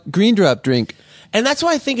 want green drop drink. And that's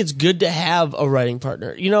why I think it's good to have a writing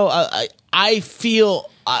partner. I feel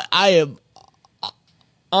I am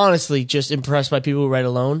honestly just impressed by people who write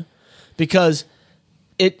alone, because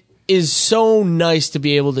it is so nice to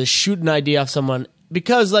be able to shoot an idea off someone,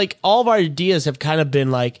 because like all of our ideas have kind of been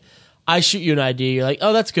like, I shoot you an idea, you're like,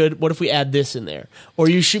 oh, that's good, what if we add this in there? Or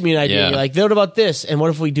you shoot me an idea, you're like, what about this? And what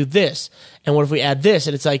if we do this? And what if we add this?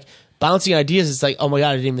 And it's like bouncing ideas, it's like, oh my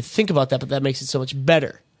God, I didn't even think about that, but that makes it so much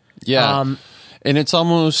better. Yeah. And it's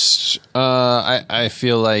almost, I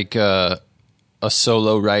feel like a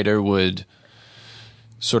solo writer would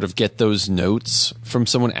sort of get those notes from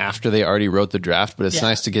someone after they already wrote the draft, but it's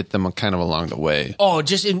nice to get them kind of along the way. Oh,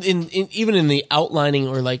 just in even in the outlining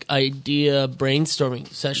or like idea brainstorming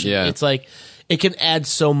session, it's like it can add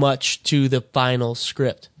so much to the final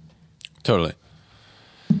script. Totally.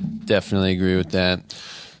 Definitely agree with that.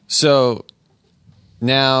 So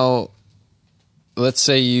now, let's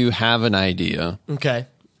say you have an idea. Okay.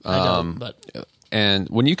 I don't, but... And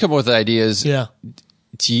when you come up with ideas,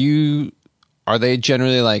 are they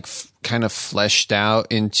generally like kind of fleshed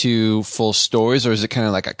out into full stories, or is it kind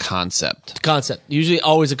of like a concept? Concept. Usually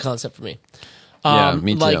always a concept for me.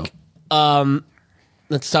 Me too. Like,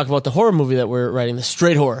 let's talk about the horror movie that we're writing, the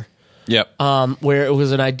Straight Horror. Yep. Where it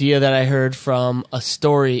was an idea that I heard from a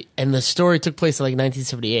story, and the story took place in like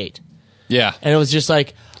 1978. Yeah. And it was just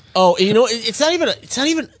like, oh, it's not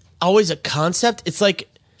even always a concept. It's like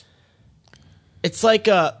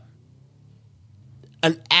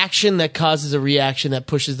an action that causes a reaction that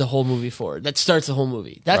pushes the whole movie forward. That starts the whole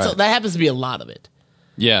movie. That happens to be a lot of it.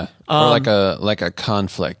 Yeah. Or like a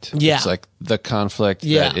conflict. Yeah. It's like the conflict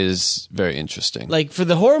that is very interesting. Like for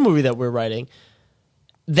the horror movie that we're writing,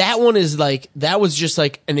 that one is like, that was just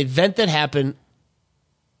like an event that happened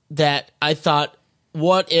that I thought,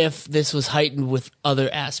 what if this was heightened with other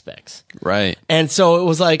aspects? Right. And so it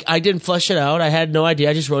was like, I didn't flesh it out. I had no idea.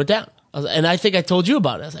 I just wrote it down. And I think I told you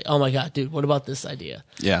about it. I was like, oh my God, dude, what about this idea?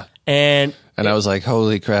 Yeah. And I was like,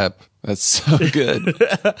 holy crap, that's so good.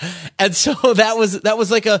 And so that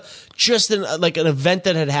was like an event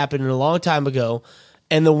that had happened a long time ago.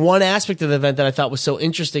 And the one aspect of the event that I thought was so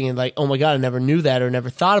interesting and like, oh my God, I never knew that or never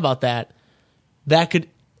thought about that could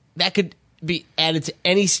be added to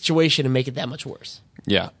any situation and make it that much worse.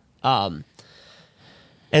 Yeah. And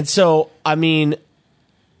so, I mean,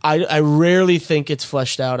 I rarely think it's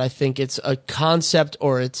fleshed out. I think it's a concept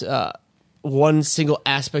or it's one single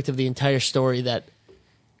aspect of the entire story that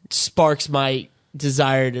sparks my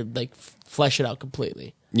desire to like flesh it out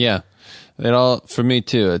completely. Yeah. For me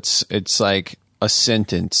too, it's like a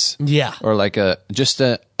sentence. Yeah. Or like an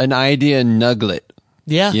idea nugget.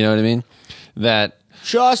 Yeah. You know what I mean? That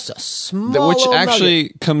just a small which actually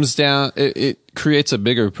nugget. comes down, it creates a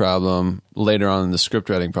bigger problem later on in the script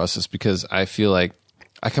writing process, because I feel like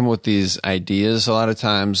I come up with these ideas a lot of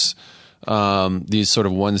times, these sort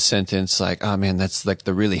of one sentence, like, oh man, that's like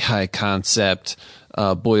the really high concept,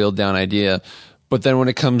 boiled down idea. But then when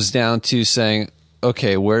it comes down to saying,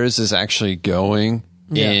 okay, where is this actually going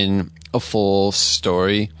in a full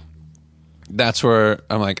story? That's where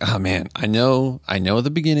I'm like, oh man, I know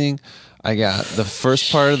the beginning. I got the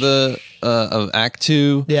first part of of Act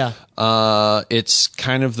 2. Yeah. It's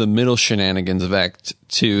kind of the middle shenanigans of Act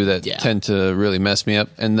 2 that tend to really mess me up,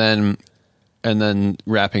 and then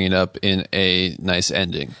wrapping it up in a nice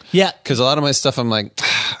ending. Yeah. Because a lot of my stuff, I'm like,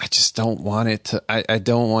 I just don't want it to. I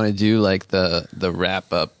don't want to do like the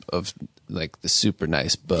wrap up of like the super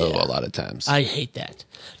nice bow a lot of times. I hate that.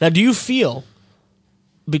 Now, do you feel,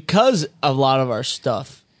 because a lot of our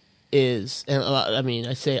stuff is, and I mean,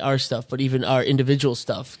 I say our stuff, but even our individual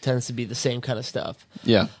stuff tends to be the same kind of stuff.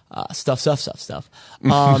 Yeah. Stuff.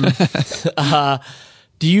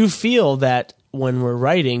 Do you feel that when we're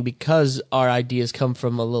writing, because our ideas come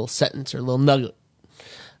from a little sentence or a little nugget,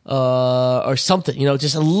 or something,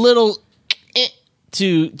 just a little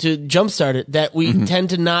to jumpstart it, that we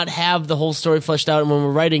tend to not have the whole story fleshed out, and when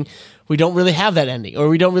we're writing, we don't really have that ending, or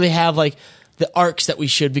we don't really have like the arcs that we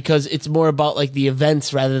should, because it's more about like the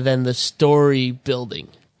events rather than the story building.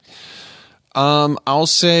 I'll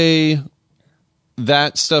say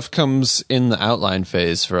that stuff comes in the outline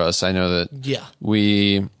phase for us. I know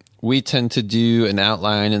that we tend to do an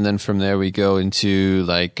outline, and then from there we go into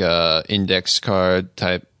like index card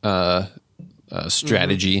type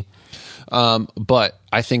strategy. But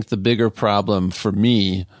I think the bigger problem for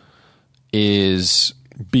me is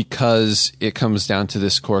because it comes down to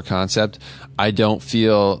this core concept, I don't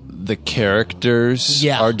feel the characters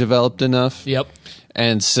are developed enough. Yep.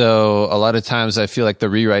 And so a lot of times I feel like the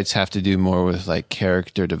rewrites have to do more with like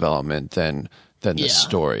character development than the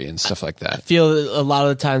story and stuff like that. I feel a lot of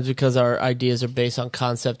the times, because our ideas are based on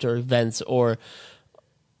concept or events or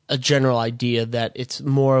a general idea, that it's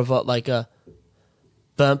more of a like a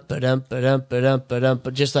bump, ba-dum, ba-dum, ba-dum, ba-dum,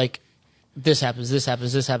 but just like this happens, this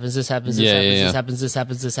happens, this happens, this happens, this happens, this happens, this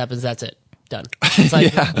happens, this happens, that's it. Done. It's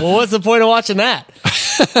like, well, what's the point of watching that?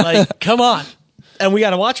 Like, come on. And we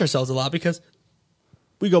got to watch ourselves a lot, because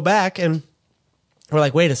we go back and we're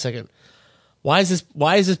like, wait a second. Why is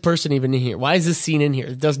this person even in here? Why is this scene in here?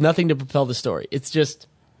 It does nothing to propel the story. It's just,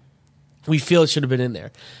 we feel it should have been in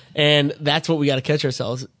there. And that's what we got to catch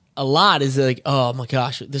ourselves a lot, is like, oh my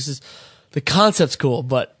gosh, the concept's cool,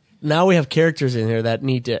 but now we have characters in here that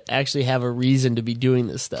need to actually have a reason to be doing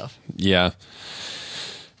this stuff. Yeah.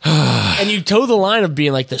 And you toe the line of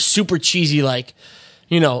being like the super cheesy, like,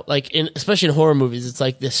 you know, like especially in horror movies, it's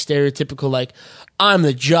like this stereotypical, like, I'm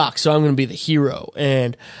the jock, so I'm going to be the hero,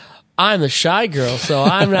 and I'm the shy girl, so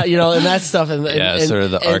I'm not, you know, and that stuff. And sort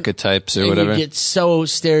of the archetypes or whatever. You get so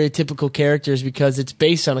stereotypical characters because it's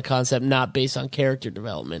based on a concept, not based on character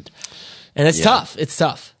development. And it's tough. It's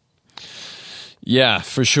tough. Yeah,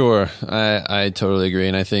 for sure. I totally agree.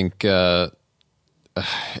 And I think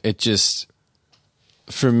it just,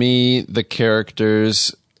 for me, the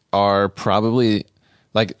characters are probably,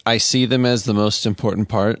 like, I see them as the most important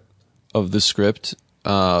part of the script,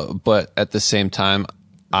 but at the same time,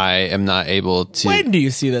 I am not able to. When do you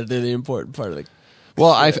see that they're the important part of the?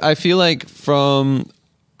 Well, I feel like from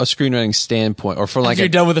a screenwriting standpoint, or for like, if you're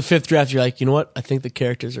done with the fifth draft, you're like, you know what? I think the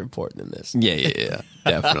characters are important in this. Yeah,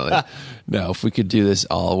 definitely. No, if we could do this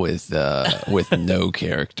all with no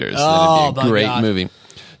characters, then it'd be a great movie.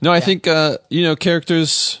 No, I think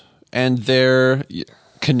characters and their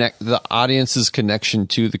the audience's connection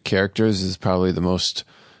to the characters is probably the most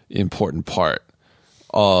important part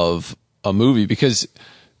of a movie, because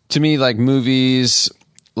to me, like, movies,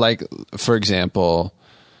 like, for example,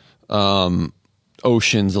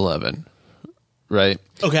 Ocean's 11, right?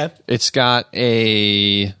 Okay. It's got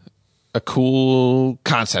a cool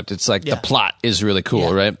concept. It's like the plot is really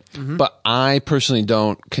cool, right? Mm-hmm. But I personally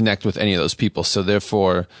don't connect with any of those people, so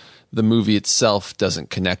therefore the movie itself doesn't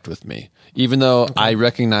connect with me. Even though I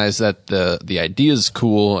recognize that the idea is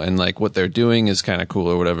cool and like what they're doing is kind of cool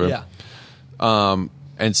or whatever. Yeah.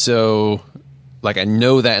 And so, like, I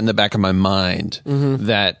know that in the back of my mind,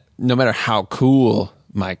 that no matter how cool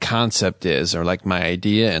my concept is, or like my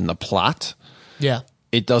idea and the plot,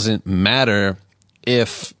 it doesn't matter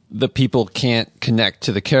if the people can't connect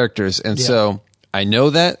to the characters. And so I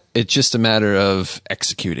know that it's just a matter of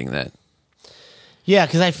executing that. Yeah,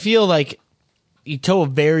 because I feel like you toe a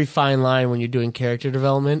very fine line when you're doing character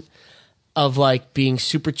development of like being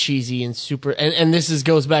super cheesy and super, and this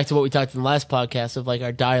goes back to what we talked in the last podcast of like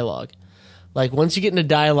our dialogue. Like, once you get into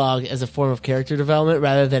dialogue as a form of character development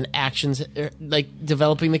rather than actions, like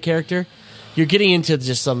developing the character, you're getting into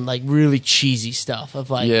just some like really cheesy stuff of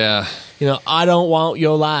like, I don't want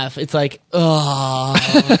your life. It's like,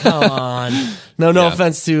 oh, come on. No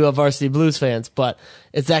offense to Varsity Blues fans, but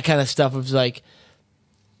it's that kind of stuff of like,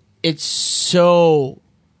 it's so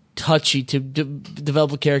touchy to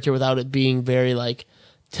develop a character without it being very like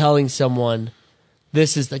telling someone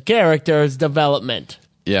this is the character's development.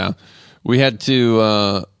 Yeah. We had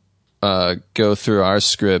to go through our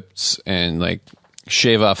scripts and like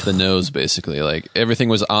shave off the nose, basically. Like, everything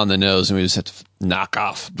was on the nose and we just had to knock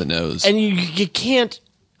off the nose. And you can't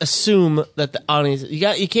assume that the audience,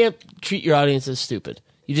 you can't treat your audience as stupid.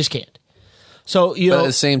 You just can't. So, but at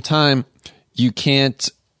the same time, you can't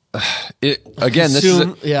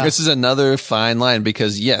this is another fine line,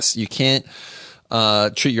 because yes, you can't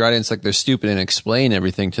treat your audience like they're stupid and explain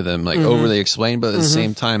everything to them, like overly explain, but at the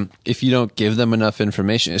same time, if you don't give them enough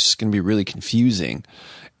information, it's just going to be really confusing.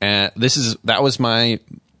 And that was my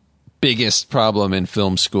biggest problem in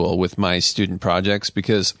film school with my student projects,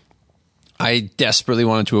 because I desperately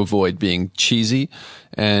wanted to avoid being cheesy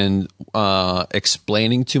and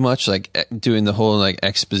explaining too much, like doing the whole like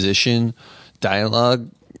exposition dialogue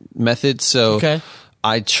method. So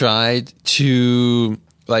I tried to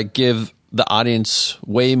like give the audience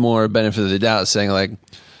way more benefit of the doubt, saying like,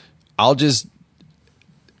 it'll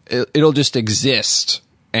just exist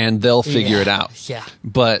and they'll figure it out. Yeah.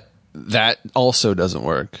 But that also doesn't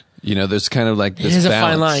work. You know, there's kind of like this It is a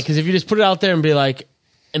balance. fine line, because if you just put it out there and be like,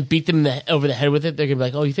 and beat them over the head with it, they're gonna be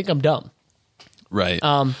like, "Oh, you think I'm dumb?" Right.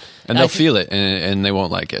 And they'll feel it and they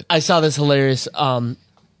won't like it. I saw this hilarious. I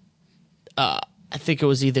think it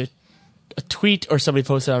was either a tweet or somebody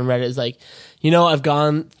posted on Reddit. It's like, I've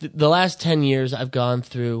gone the last 10 years. I've gone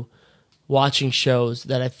through watching shows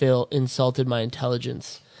that I feel insulted my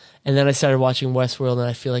intelligence, and then I started watching Westworld, and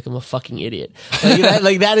I feel like I'm a fucking idiot.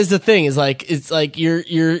 Like that is the thing. Is like it's like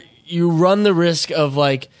you run the risk of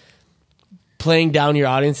like playing down your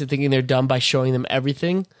audience and thinking they're dumb by showing them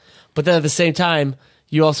everything, but then at the same time,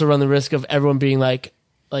 you also run the risk of everyone being like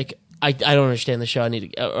I don't understand the show. I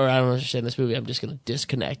need to, or I don't understand this movie. I'm just going to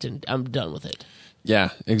disconnect and I'm done with it. Yeah,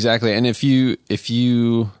 exactly. And if you,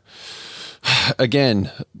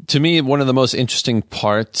 again, to me, one of the most interesting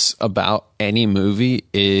parts about any movie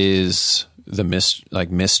is the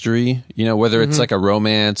mystery, whether it's like a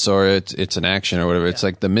romance or it's an action or whatever. It's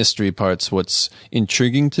like the mystery part's what's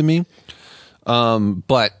intriguing to me.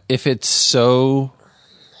 But if it's so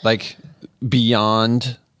like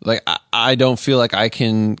beyond, like I don't feel like I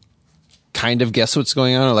can kind of guess what's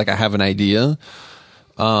going on, or like I have an idea,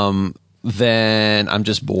 then I'm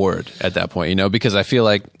just bored at that point, because I feel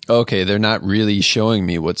like, okay, they're not really showing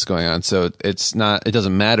me what's going on. So it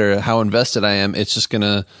doesn't matter how invested I am. It's just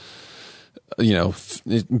gonna,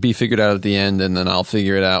 be figured out at the end, and then I'll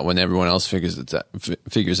figure it out when everyone else figures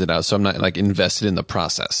it out. So I'm not like invested in the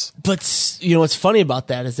process. But what's funny about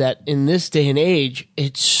that is that in this day and age,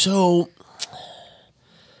 it's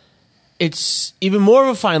even more of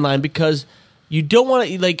a fine line, because you don't want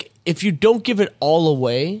to, like, if you don't give it all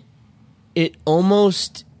away, it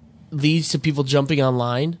almost leads to people jumping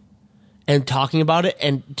online and talking about it,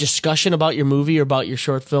 and discussion about your movie or about your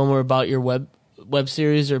short film or about your web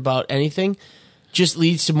series or about anything just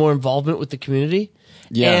leads to more involvement with the community.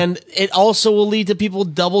 Yeah. And it also will lead to people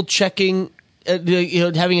double checking,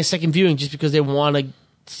 having a second viewing just because they want to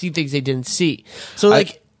see things they didn't see. So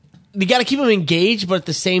you got to keep them engaged, but at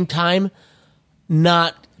the same time,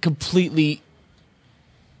 not completely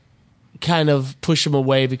kind of push them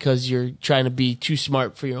away because you're trying to be too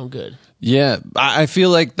smart for your own good. Yeah, I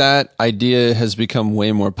feel like that idea has become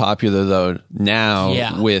way more popular though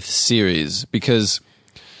now with series, because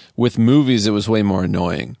with movies it was way more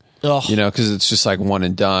annoying. Ugh. Because it's just like one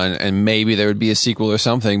and done, and maybe there would be a sequel or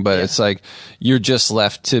something, but it's like you're just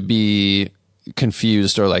left to be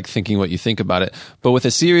confused or like thinking what you think about it. But with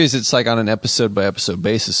a series, it's like on an episode by episode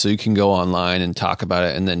basis, so you can go online and talk about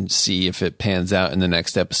it and then see if it pans out in the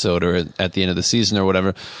next episode or at the end of the season or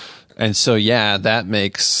whatever. And so that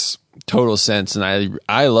makes total sense, and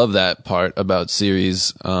I love that part about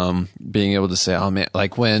series, being able to say, oh man,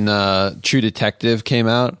 like when True Detective came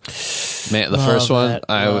out, man, the first one,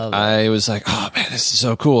 I was like, oh man, this is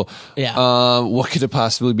so cool. Yeah. What could it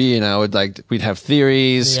possibly be? And we'd have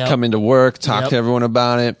theories, come into work, talk to everyone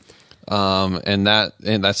about it, and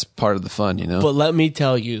that's part of the fun, But let me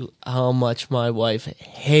tell you how much my wife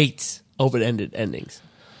hates open-ended endings.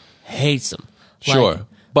 Hates them. Sure.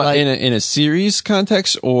 But in a series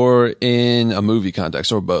context or in a movie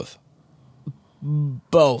context, or both?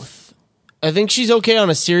 Both. I think she's okay on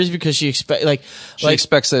a series because she expects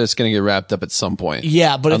expects that it's going to get wrapped up at some point.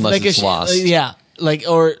 Yeah, but unless if it's lost.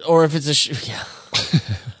 Or if it's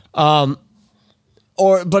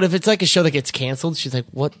but if it's like a show that gets canceled, she's like,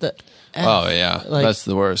 what the F? Oh yeah, that's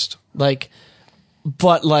the worst. But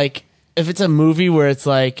if it's a movie where it's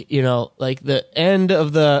like, like the end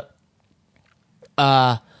of the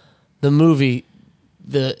movie,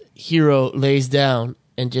 the hero lays down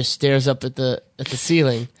and just stares up at the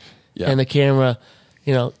ceiling, and the camera,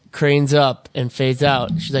 cranes up and fades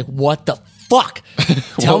out. She's like, "What the fuck?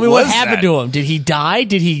 Tell me what happened to him. Did he die?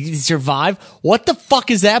 Did he survive? What the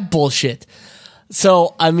fuck is that bullshit?"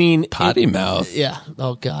 So I mean, potty mouth. Yeah.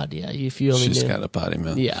 Oh god. Yeah. If you only She's knew. got a potty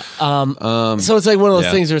mouth. Yeah. So it's like one of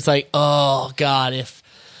those things where it's like, oh god, if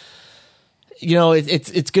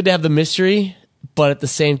it's good to have the mystery. But at the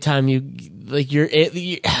same time, you're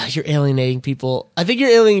alienating people. I think you're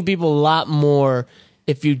alienating people a lot more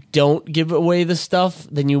if you don't give away the stuff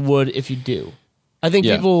than you would if you do. I think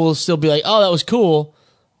people will still be like, "Oh, that was cool,"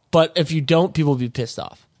 but if you don't, people will be pissed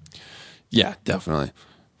off. Yeah, definitely.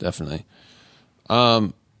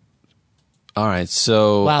 All right,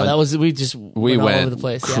 so wow, that was we went all over the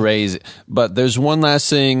place, crazy. Yeah. But there's one last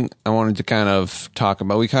thing I wanted to kind of talk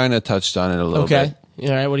about. We kind of touched on it a little bit. Okay,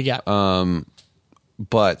 all right. What do you got?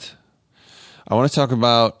 But I want to talk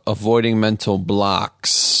about avoiding mental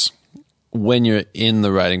blocks when you're in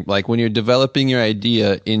the writing, like when you're developing your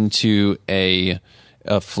idea into a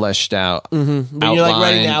fleshed out outline, you're, like,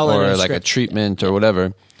 writing the outline or of a like a script. treatment or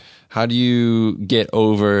whatever. How do you get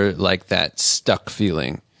over like that stuck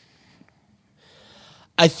feeling?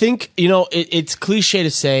 I think, it's cliche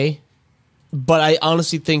to say, but I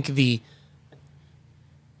honestly think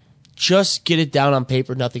just get it down on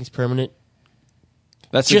paper, nothing's permanent.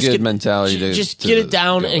 That's Just a good get- mentality. Just get it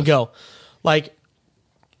down and go. Like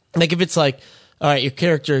if it's like, all right, you've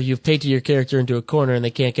painted your character into a corner and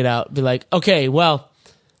they can't get out. Be like, okay, well,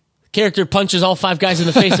 character punches all 5 guys in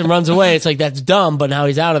the face and runs away. It's like, that's dumb, but now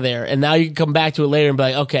he's out of there. And now you can come back to it later and be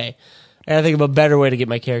like, okay, I gotta think of a better way to get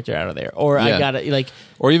my character out of there. Or I Yeah. gotta,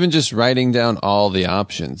 Or even just writing down all the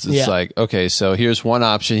options. It's Yeah. like, okay, so here's one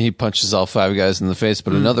option. He punches all 5 guys in the face,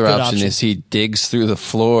 but another good option option. is he digs through the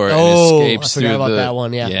floor and I escapes forgot through about the that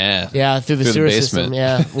one. Yeah. Yeah. Through the sewer system. basement.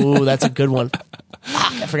 Yeah. Ooh, that's a good one.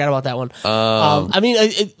 I forgot about that one. I mean,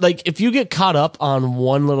 if you get caught up on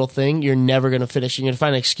one little thing, you're never going to finish. You're going to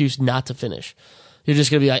find an excuse not to finish. You're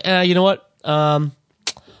just going to be like, you know what? I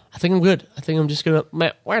think I'm good. I think I'm just going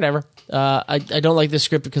to, whatever. I don't like this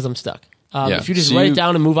script because I'm stuck. Yeah. If you just So write you- it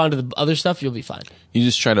down and move on to the other stuff, you'll be fine. You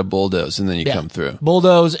just try to bulldoze and then you come through.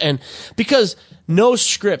 Bulldoze, and because no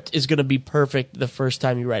script is going to be perfect the first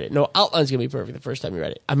time you write it. No outline is going to be perfect the first time you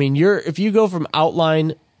write it. I mean, if you go from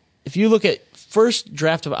outline, if you look at first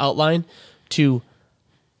draft of outline to,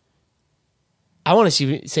 I want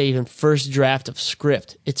to say even first draft of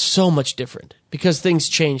script, it's so much different because things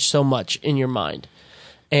change so much in your mind.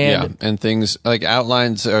 And And things like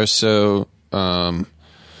outlines are so,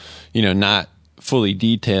 not fully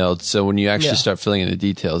detailed. So when you actually Yeah. start filling in the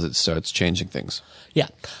details, it starts changing things. yeah.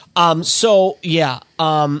 You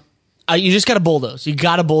just got to bulldoze. You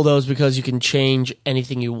got to bulldoze because you can change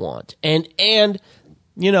anything you want. And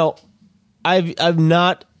I've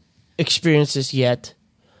not experienced this yet.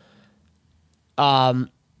 I'm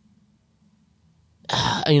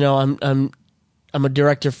a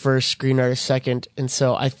director first, screenwriter second, and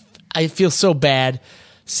so I feel so bad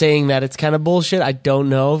saying that it's kind of bullshit. I don't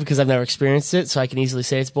know because I've never experienced it, so I can easily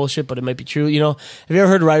say it's bullshit, but it might be true. Have you ever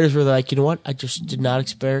heard writers where they're like, you know what? I just did not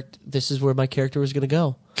expect this is where my character was going to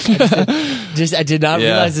go. I did not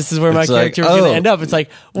Yeah. realize this is where my It's like, character was going oh, to end up. It's like,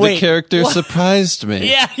 wait, the character what? surprised me.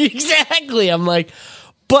 Yeah, exactly. I'm like,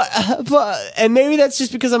 but, and maybe that's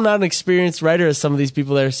just because I'm not an experienced writer as some of these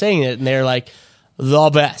people that are saying it, and they're like the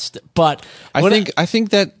best. But I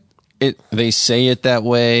think that they say it that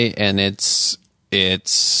way, and it's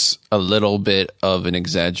a little bit of an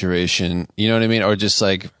exaggeration. You know what I mean? Or just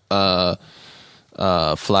like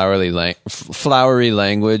flowery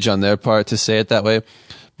language on their part to say it that way.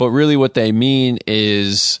 But really, what they mean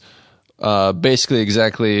is basically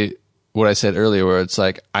exactly what I said earlier, where it's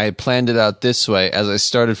like, I planned it out this way. As I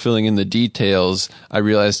started filling in the details, I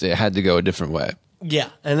realized it had to go a different way. yeah,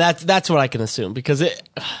 and that's what I can assume because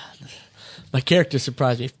my character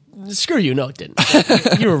surprised me. Screw you, no, it didn't.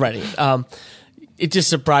 You were writing it. It just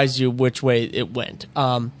surprised you which way it went.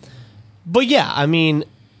 But yeah, I mean,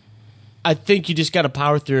 I think you just got to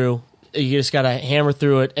power through. You just got to hammer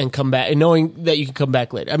through it and come back, and knowing that you can come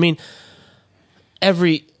back later. I mean,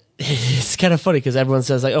 it's kind of funny because everyone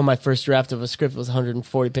says like, "Oh, my first draft of a script was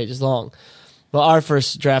 140 pages long." Well, our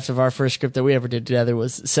first draft of our first script that we ever did together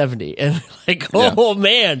was 70, and like, oh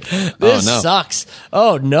man, this no. sucks.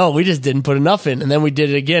 Oh no, we just didn't put enough in, and then we did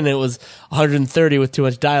it again. And it was 130 with too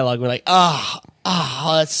much dialogue. We're like,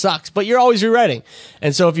 that sucks. But you're always rewriting,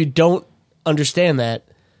 and so if you don't understand that,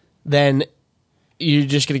 then you're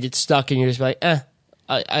just gonna get stuck, and you're just like,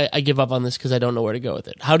 I give up on this because I don't know where to go with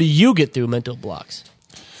it. How do you get through mental blocks?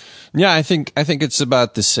 Yeah, I think it's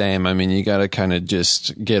about the same. I mean, you got to kind of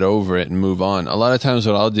just get over it and move on. A lot of times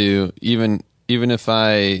what I'll do, even if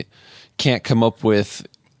I can't come up with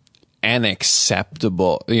an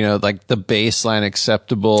acceptable, like the baseline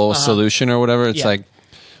acceptable solution or whatever, it's Yeah. like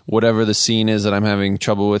whatever the scene is that I'm having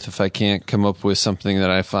trouble with, if I can't come up with something that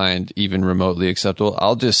I find even remotely acceptable,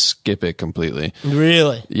 I'll just skip it completely.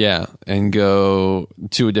 Really? Yeah, and go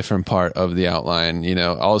to a different part of the outline.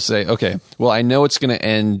 I'll say, okay, well, I know it's going to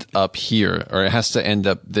end up here, or it has to end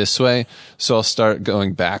up this way, so I'll start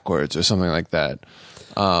going backwards or something like that.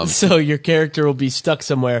 So your character will be stuck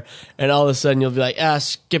somewhere, and all of a sudden you'll be like,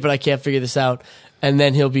 skip it, I can't figure this out. And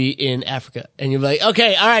then he'll be in Africa, and you'll be like,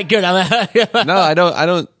 okay, all right, good. No, I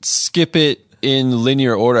don't skip it in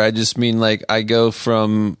linear order. I just mean like I go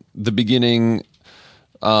from the beginning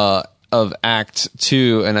of Act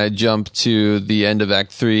 2 and I jump to the end of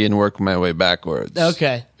Act 3 and work my way backwards.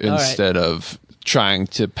 Okay. All right. Instead of trying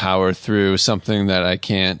to power through something that I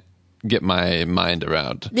can't get my mind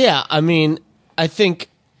around. Yeah, I mean, I think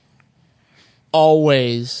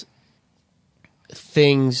always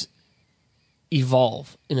things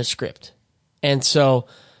evolve in a script. And so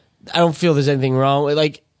I don't feel there's anything wrong with,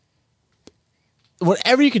 like,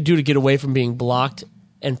 whatever you could do to get away from being blocked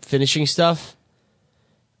and finishing stuff,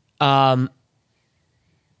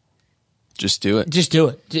 just do it. just do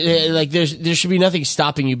it. Like, there should be nothing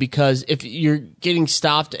stopping you, because if you're getting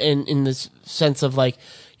stopped in this sense of, like,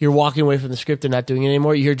 you're walking away from the script and not doing it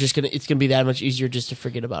anymore, it's gonna be that much easier just to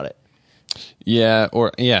forget about it. Yeah,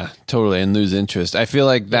 totally, and lose interest. I feel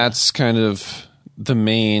like that's kind of the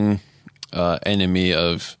main enemy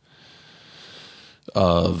of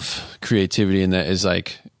creativity, and that is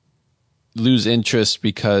like lose interest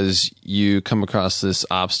because you come across this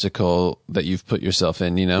obstacle that you've put yourself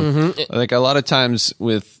in. Like a lot of times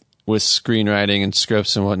with screenwriting and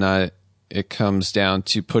scripts and whatnot, it comes down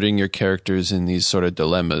to putting your characters in these sort of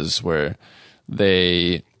dilemmas where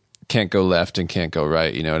they can't go left and can't go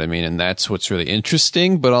right, you know what I mean? And that's what's really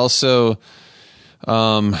interesting, but also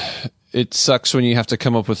it sucks when you have to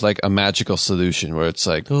come up with like a magical solution where it's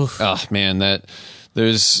like, oh man, that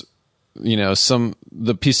there's,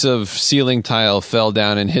 the piece of ceiling tile fell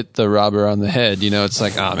down and hit the robber on the head, it's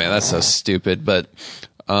like, oh man, that's so stupid, but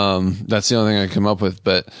that's the only thing I come up with,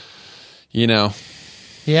 but Yeah.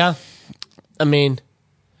 I mean,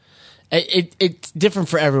 it's different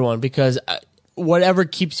for everyone, because whatever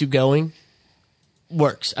keeps you going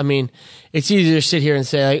works. I mean, it's easy to sit here and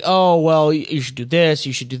say, like, oh, well, you should do this,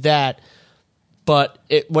 you should do that. But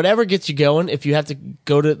whatever gets you going, if you have to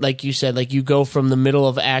go to, like you said, like you go from the middle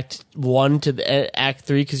of Act 1 to the Act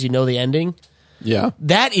 3 because you know the ending, yeah,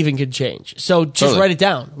 that even could change. So just Totally. write it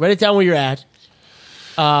down. Write it down where you're at,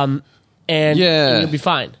 and you'll be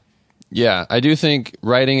fine. Yeah, I do think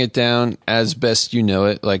writing it down as best you know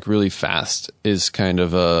it, like really fast, is kind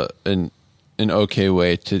of an okay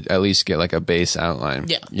way to at least get like a base outline.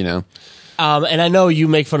 Yeah. And I know you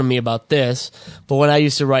make fun of me about this, but when I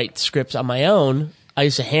used to write scripts on my own, I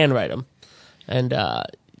used to handwrite them, and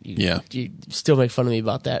you still make fun of me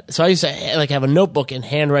about that. So I used to have a notebook and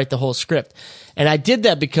handwrite the whole script, and I did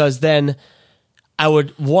that because then I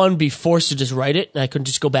would, be forced to just write it, and I couldn't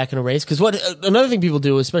just go back and erase. Because another thing people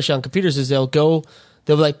do, especially on computers, is they'll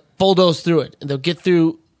like bulldoze through it, and they'll get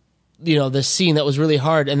through, the scene that was really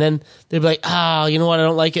hard, and then they'll be like, you know what, I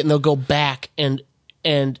don't like it, and they'll go back and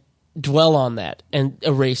dwell on that and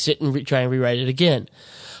erase it and try and rewrite it again.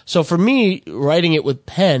 So for me, writing it with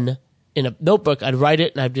pen in a notebook, I'd write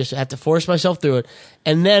it, and I'd just have to force myself through it,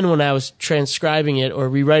 and then when I was transcribing it or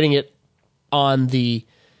rewriting it on the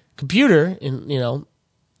computer in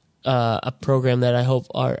a program that I hope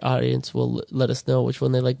our audience will let us know which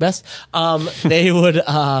one they like best, they would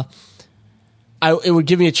it would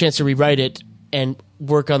give me a chance to rewrite it and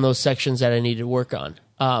work on those sections that I needed to work on,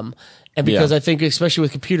 and because I think, especially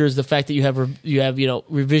with computers, the fact that you have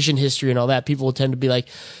revision history and all that, people will tend to be like,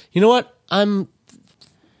 you know what, I'm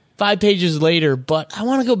 5 pages later, but I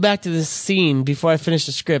want to go back to this scene before I finish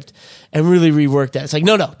the script and really rework that. It's like,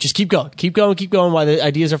 no, just keep going while the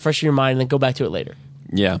ideas are fresh in your mind, and then go back to it later.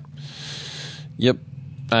 Yeah. Yep.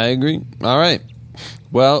 I agree. All right.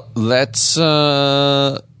 Well, let's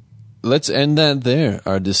end that there,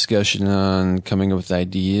 our discussion on coming up with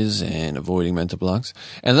ideas and avoiding mental blocks.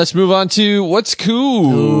 And let's move on to what's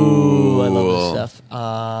cool. Ooh, I love this stuff.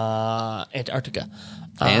 Antarctica.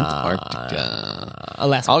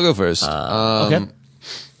 Alaska. I'll go first. Okay.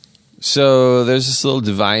 So there's this little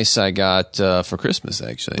device I got for Christmas,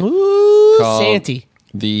 actually. Ooh, called Santy.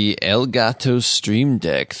 The Elgato Stream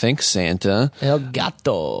Deck. Thanks, Santa. El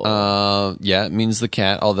Gato. Yeah, it means the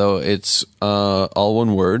cat, although it's all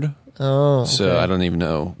one word. Oh, okay. So I don't even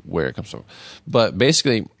know where it comes from. But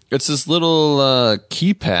basically, it's this little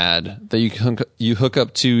keypad that you hook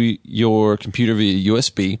up to your computer via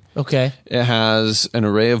USB. Okay. It has an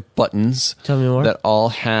array of buttons. Tell me more. That all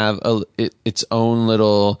have its own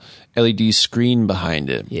little LED screen behind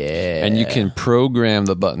it. Yeah. And you can program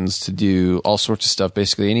the buttons to do all sorts of stuff.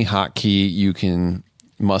 Basically, any hotkey you can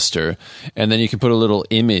muster, and then you can put a little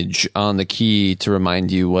image on the key to remind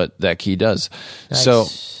you what that key does. Nice. So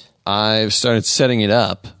I've started setting it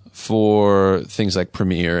up for things like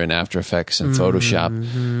Premiere and After Effects and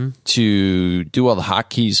Photoshop to do all the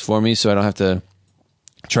hotkeys for me, so I don't have to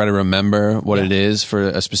try to remember what it is for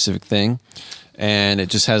a specific thing. And it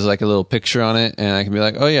just has like a little picture on it, and I can be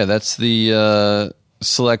like, oh yeah, that's the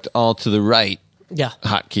select all to the right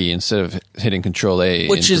hotkey instead of hitting Control A in Premiere.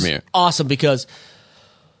 Which is awesome, because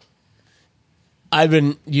I've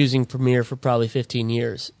been using Premiere for probably 15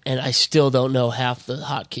 years, and I still don't know half the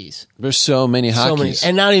hotkeys. There's so many hotkeys.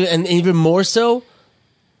 And even more so,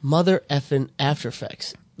 Mother effing After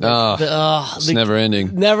Effects. It's never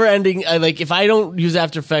ending. Never ending. If I don't use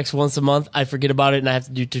After Effects once a month, I forget about it and I have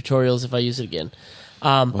to do tutorials if I use it again.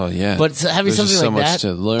 Well, yeah. But having There's something just so like much that,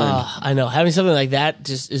 to learn. I know. Having something like that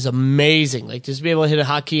just is amazing. Like, just be able to hit a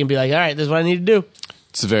hotkey and be like, all right, this is what I need to do.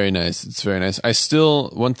 It's very nice. It's very nice.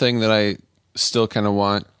 One thing that I still kind of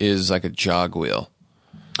want is like a jog wheel.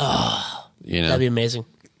 That'd be amazing.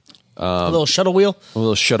 A little shuttle wheel. A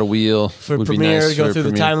little shuttle wheel for would Premiere, be nice go for through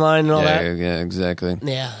Premiere. the timeline and all that. Yeah, exactly.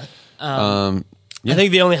 Yeah. Yeah. I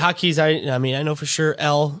think the only hotkeys I know for sure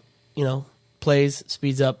L, plays,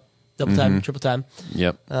 speeds up, double time, triple time.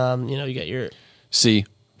 Yep. You got your C.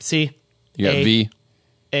 C. You got A, V.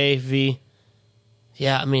 A, V.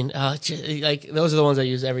 Yeah, those are the ones I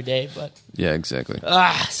use every day, but Yeah, exactly.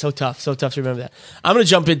 so tough to remember that. I'm going to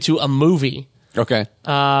jump into a movie. Okay.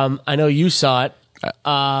 I know you saw it,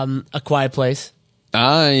 A Quiet Place.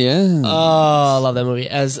 Yeah. Oh, I love that movie.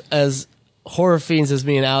 As horror fiends as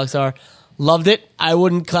me and Alex are, loved it. I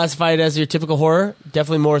wouldn't classify it as your typical horror.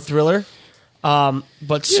 Definitely more thriller,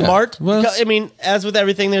 but smart. Well- Because, as with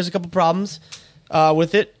everything, there's a couple problems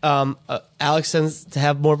with it. Alex tends to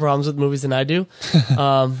have more problems with movies than I do.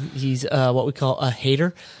 He's what we call a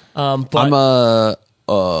hater. But I'm a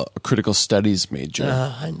critical studies major.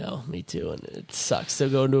 I know, me too, and it sucks to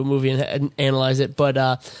go into a movie and analyze it. But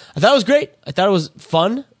I thought it was great. I thought it was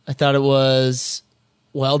fun. I thought it was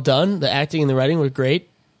well done. The acting and the writing were great.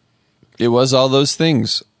 It was all those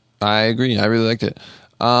things. I agree. I really liked it.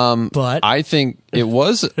 But I think it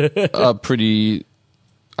was a pretty.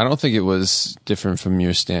 I don't think it was different from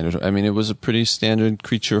your standard. I mean, it was a pretty standard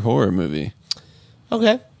creature horror movie.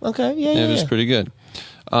 okay, yeah. It was pretty good.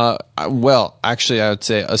 Well, actually, I would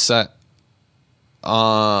say aside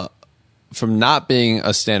from not being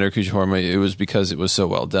a standard creature horror movie, it was because it was so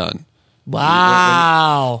well done.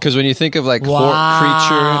 Wow. Because when you think of like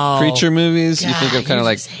Wow. creature movies, you think of kind of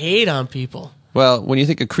like just hate on people. well, when you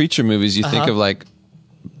think of creature movies, you think of like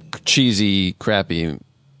cheesy, crappy,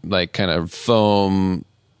 like kind of foam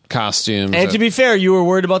costumes. And to be fair, you were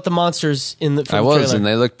worried about the monsters in the. I was, and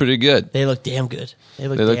they looked pretty good. They look damn good. They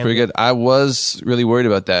look pretty good. I was really worried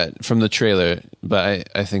about that from the trailer, but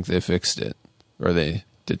I think they fixed it, or they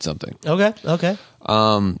did something. Okay.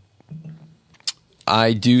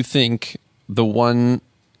 I do think the one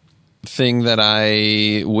thing that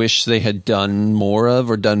I wish they had done more of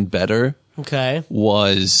or done better Okay.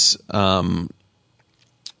 was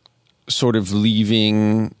sort of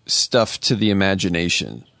leaving stuff to the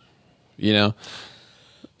imagination, a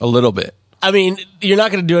little bit. I mean, you're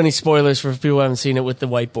not going to do any spoilers for people who haven't seen it with the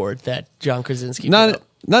whiteboard that John Krasinski put up.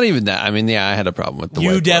 Not even that. I mean, yeah, I had a problem with the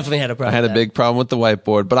whiteboard. You definitely had a problem I had with a that. big problem with the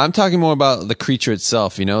whiteboard, but I'm talking more about the creature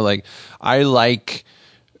itself, like I like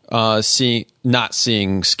not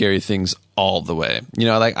seeing scary things all the way.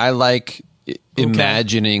 Like I like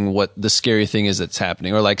imagining what the scary thing is that's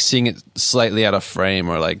happening, or like seeing it slightly out of frame,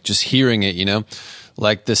 or like just hearing it,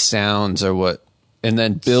 like the sounds or what, and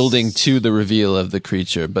then building to the reveal of the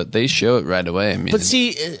creature. But they show it right away. I mean, But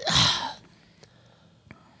see,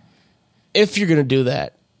 if you're going to do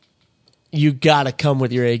that, you got to come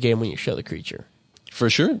with your A game when you show the creature. for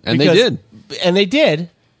sure, and Because- they did. And they did.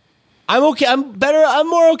 I'm okay. I'm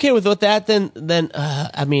more okay with that than.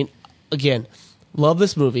 I mean, again, love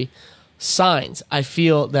this movie. Signs. I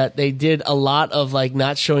feel that they did a lot of like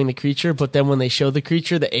not showing the creature, but then when they showed the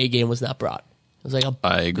creature, the A game was not brought. It was like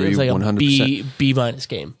I agree, It was like 100%. a B minus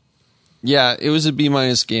game. Yeah, it was a B-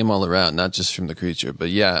 game all around, not just from the creature, but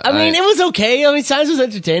yeah. I mean, it was okay. I mean, Signs was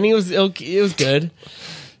entertaining. It was okay. It was good.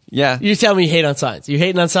 yeah, You tell me you hate on Signs. You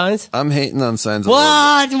hating on Signs? I'm hating on Signs.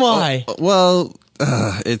 What? Why? Well,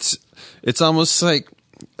 it's almost like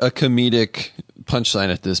a comedic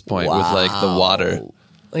punchline at this point with like the water.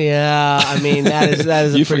 Yeah, I mean that is a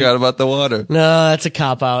You pretty, forgot about the water. No, that's a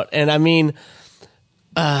cop out. And I mean,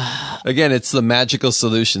 Again, it's the magical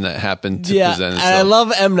solution that happened to yeah, present and itself. I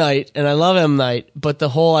love M. Night, but the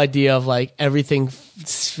whole idea of like everything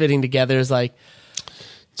fitting together is like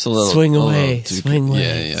it's a little swing a little away, too- swing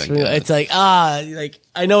away. Yeah, swing away. yeah. It's like like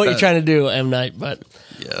I know what you're trying to do, M. Night, but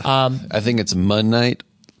Yeah. I think it's Mud Night.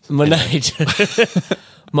 my night,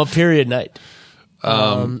 my period night.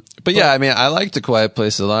 But yeah, I mean, I liked A Quiet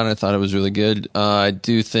Place a lot. I thought it was really good. I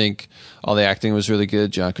do think all the acting was really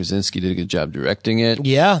good. John Krasinski did a good job directing it.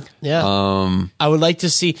 Yeah. I would like to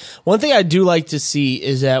see. One thing I do like to see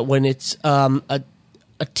is that when it's a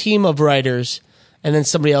team of writers, and then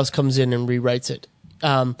somebody else comes in and rewrites it,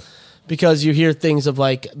 because you hear things of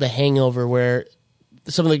like The Hangover, where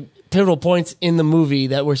some of the pivotal points in the movie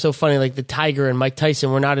that were so funny, like the tiger and Mike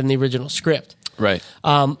Tyson, were not in the original script. Right.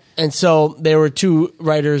 And so there were two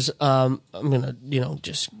writers. I'm gonna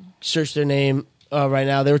just search their name right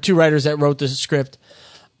now. There were two writers that wrote the script.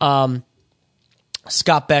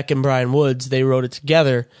 Scott Beck and Brian Woods. They wrote it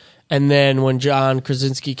together. And then when John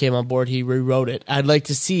Krasinski came on board, he rewrote it. I'd like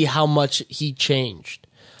to see how much he changed.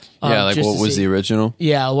 Yeah, like what was the original?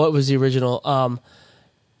 Yeah, what was the original?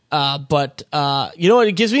 But you know what?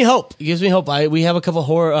 It gives me hope. It gives me hope. We have a couple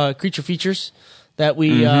horror creature features that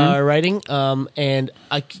we are writing, and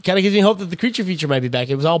I kind of gives me hope that the creature feature might be back.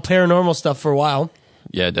 It was all paranormal stuff for a while.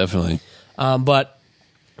 Yeah, definitely. But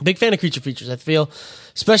big fan of creature features. I feel,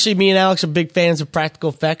 especially me and Alex are big fans of practical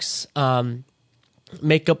effects.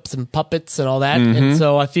 Makeups and puppets and all that, and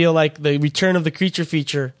so I feel like the return of the creature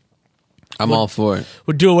feature, I'm all for it.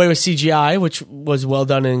 would do away with CGI, which was well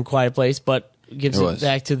done in Quiet Place, but gives it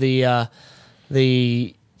back to the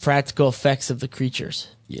practical effects of the creatures.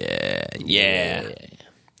 Yeah.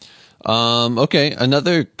 Okay,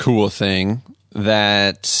 another cool thing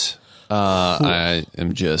that I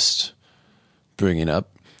am just bringing up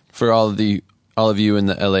for all of you in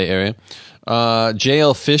the LA area.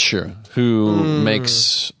 JL Fisher, who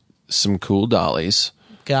makes some cool dollies.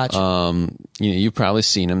 Gotcha. You've probably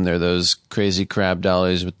seen them. They're those crazy crab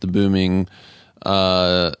dollies with the booming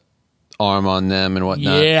arm on them and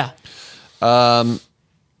whatnot. Yeah.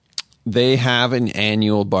 They have an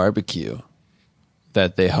annual barbecue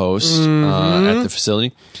that they host at the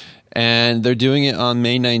facility, and they're doing it on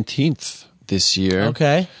May 19th this year.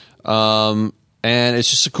 Okay. And it's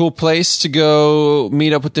just a cool place to go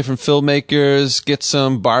meet up with different filmmakers, get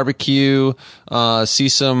some barbecue, see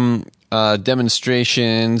some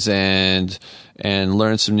demonstrations, and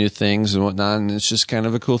learn some new things and whatnot. And it's just kind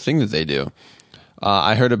of a cool thing that they do.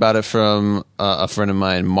 I heard about it from a friend of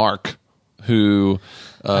mine, Mark, who...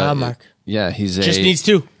 Mark. Yeah, he's Just needs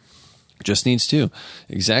two.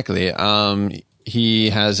 Exactly. He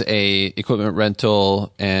has a equipment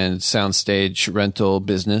rental and soundstage rental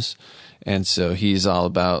business. And so he's all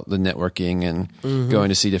about the networking and going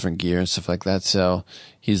to see different gear and stuff like that. So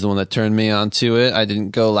he's the one that turned me on to it. I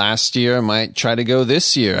didn't go last year. I might try to go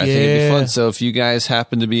this year. I think it'd be fun. So if you guys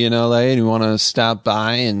happen to be in LA and you want to stop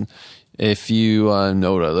by, and if you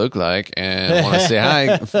know what I look like and want to say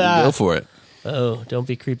hi, go for it. Oh, don't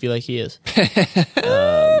be creepy like he is.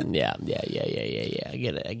 Yeah. I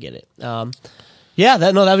get it.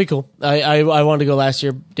 That'd be cool. I wanted to go last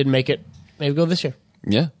year, didn't make it. Maybe go this year.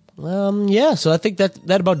 Yeah. So I think that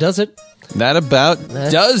about does it. That's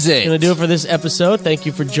Gonna do it for this episode. Thank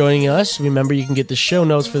you for joining us. Remember, you can get the show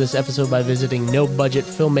notes for this episode by visiting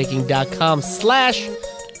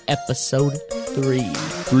nobudgetfilmmaking.com/episode 3.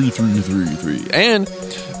 3333. And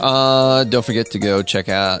don't forget to go check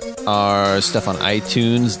out our stuff on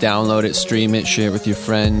iTunes. Download it, stream it, share it with your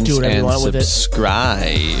friends, do whatever you want with it.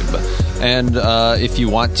 Subscribe. And if you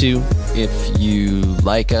want to, if you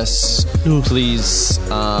like us, please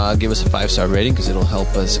give us a 5-star rating because it'll help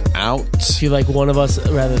us out. If you like one of us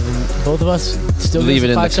rather than both of us, still leave it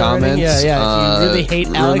in the comments. Rating. Yeah. If you really hate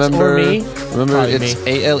Alex or me, remember it's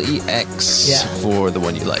ALEX for the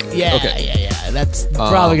one you like. Yeah. Okay. Yeah. That's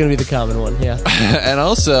probably going to be the common one. Yeah. And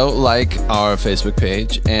also like our Facebook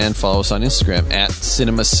page and follow us on Instagram at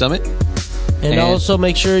Cinema Summit. And also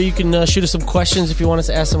make sure you can shoot us some questions if you want us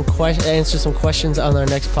to ask answer some questions on our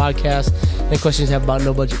next podcast. Any questions you have about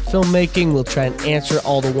no budget filmmaking, we'll try and answer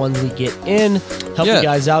all the ones we get in. Help you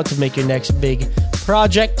guys out to make your next big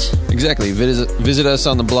project. Exactly. Visit us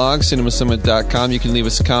on the blog, cinemasummit.com. You can leave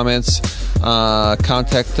us comments.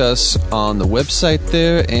 Contact us on the website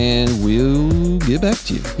there, and we'll get back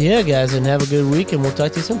to you. Yeah, guys, and have a good week, and we'll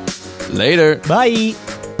talk to you soon. Later. Bye.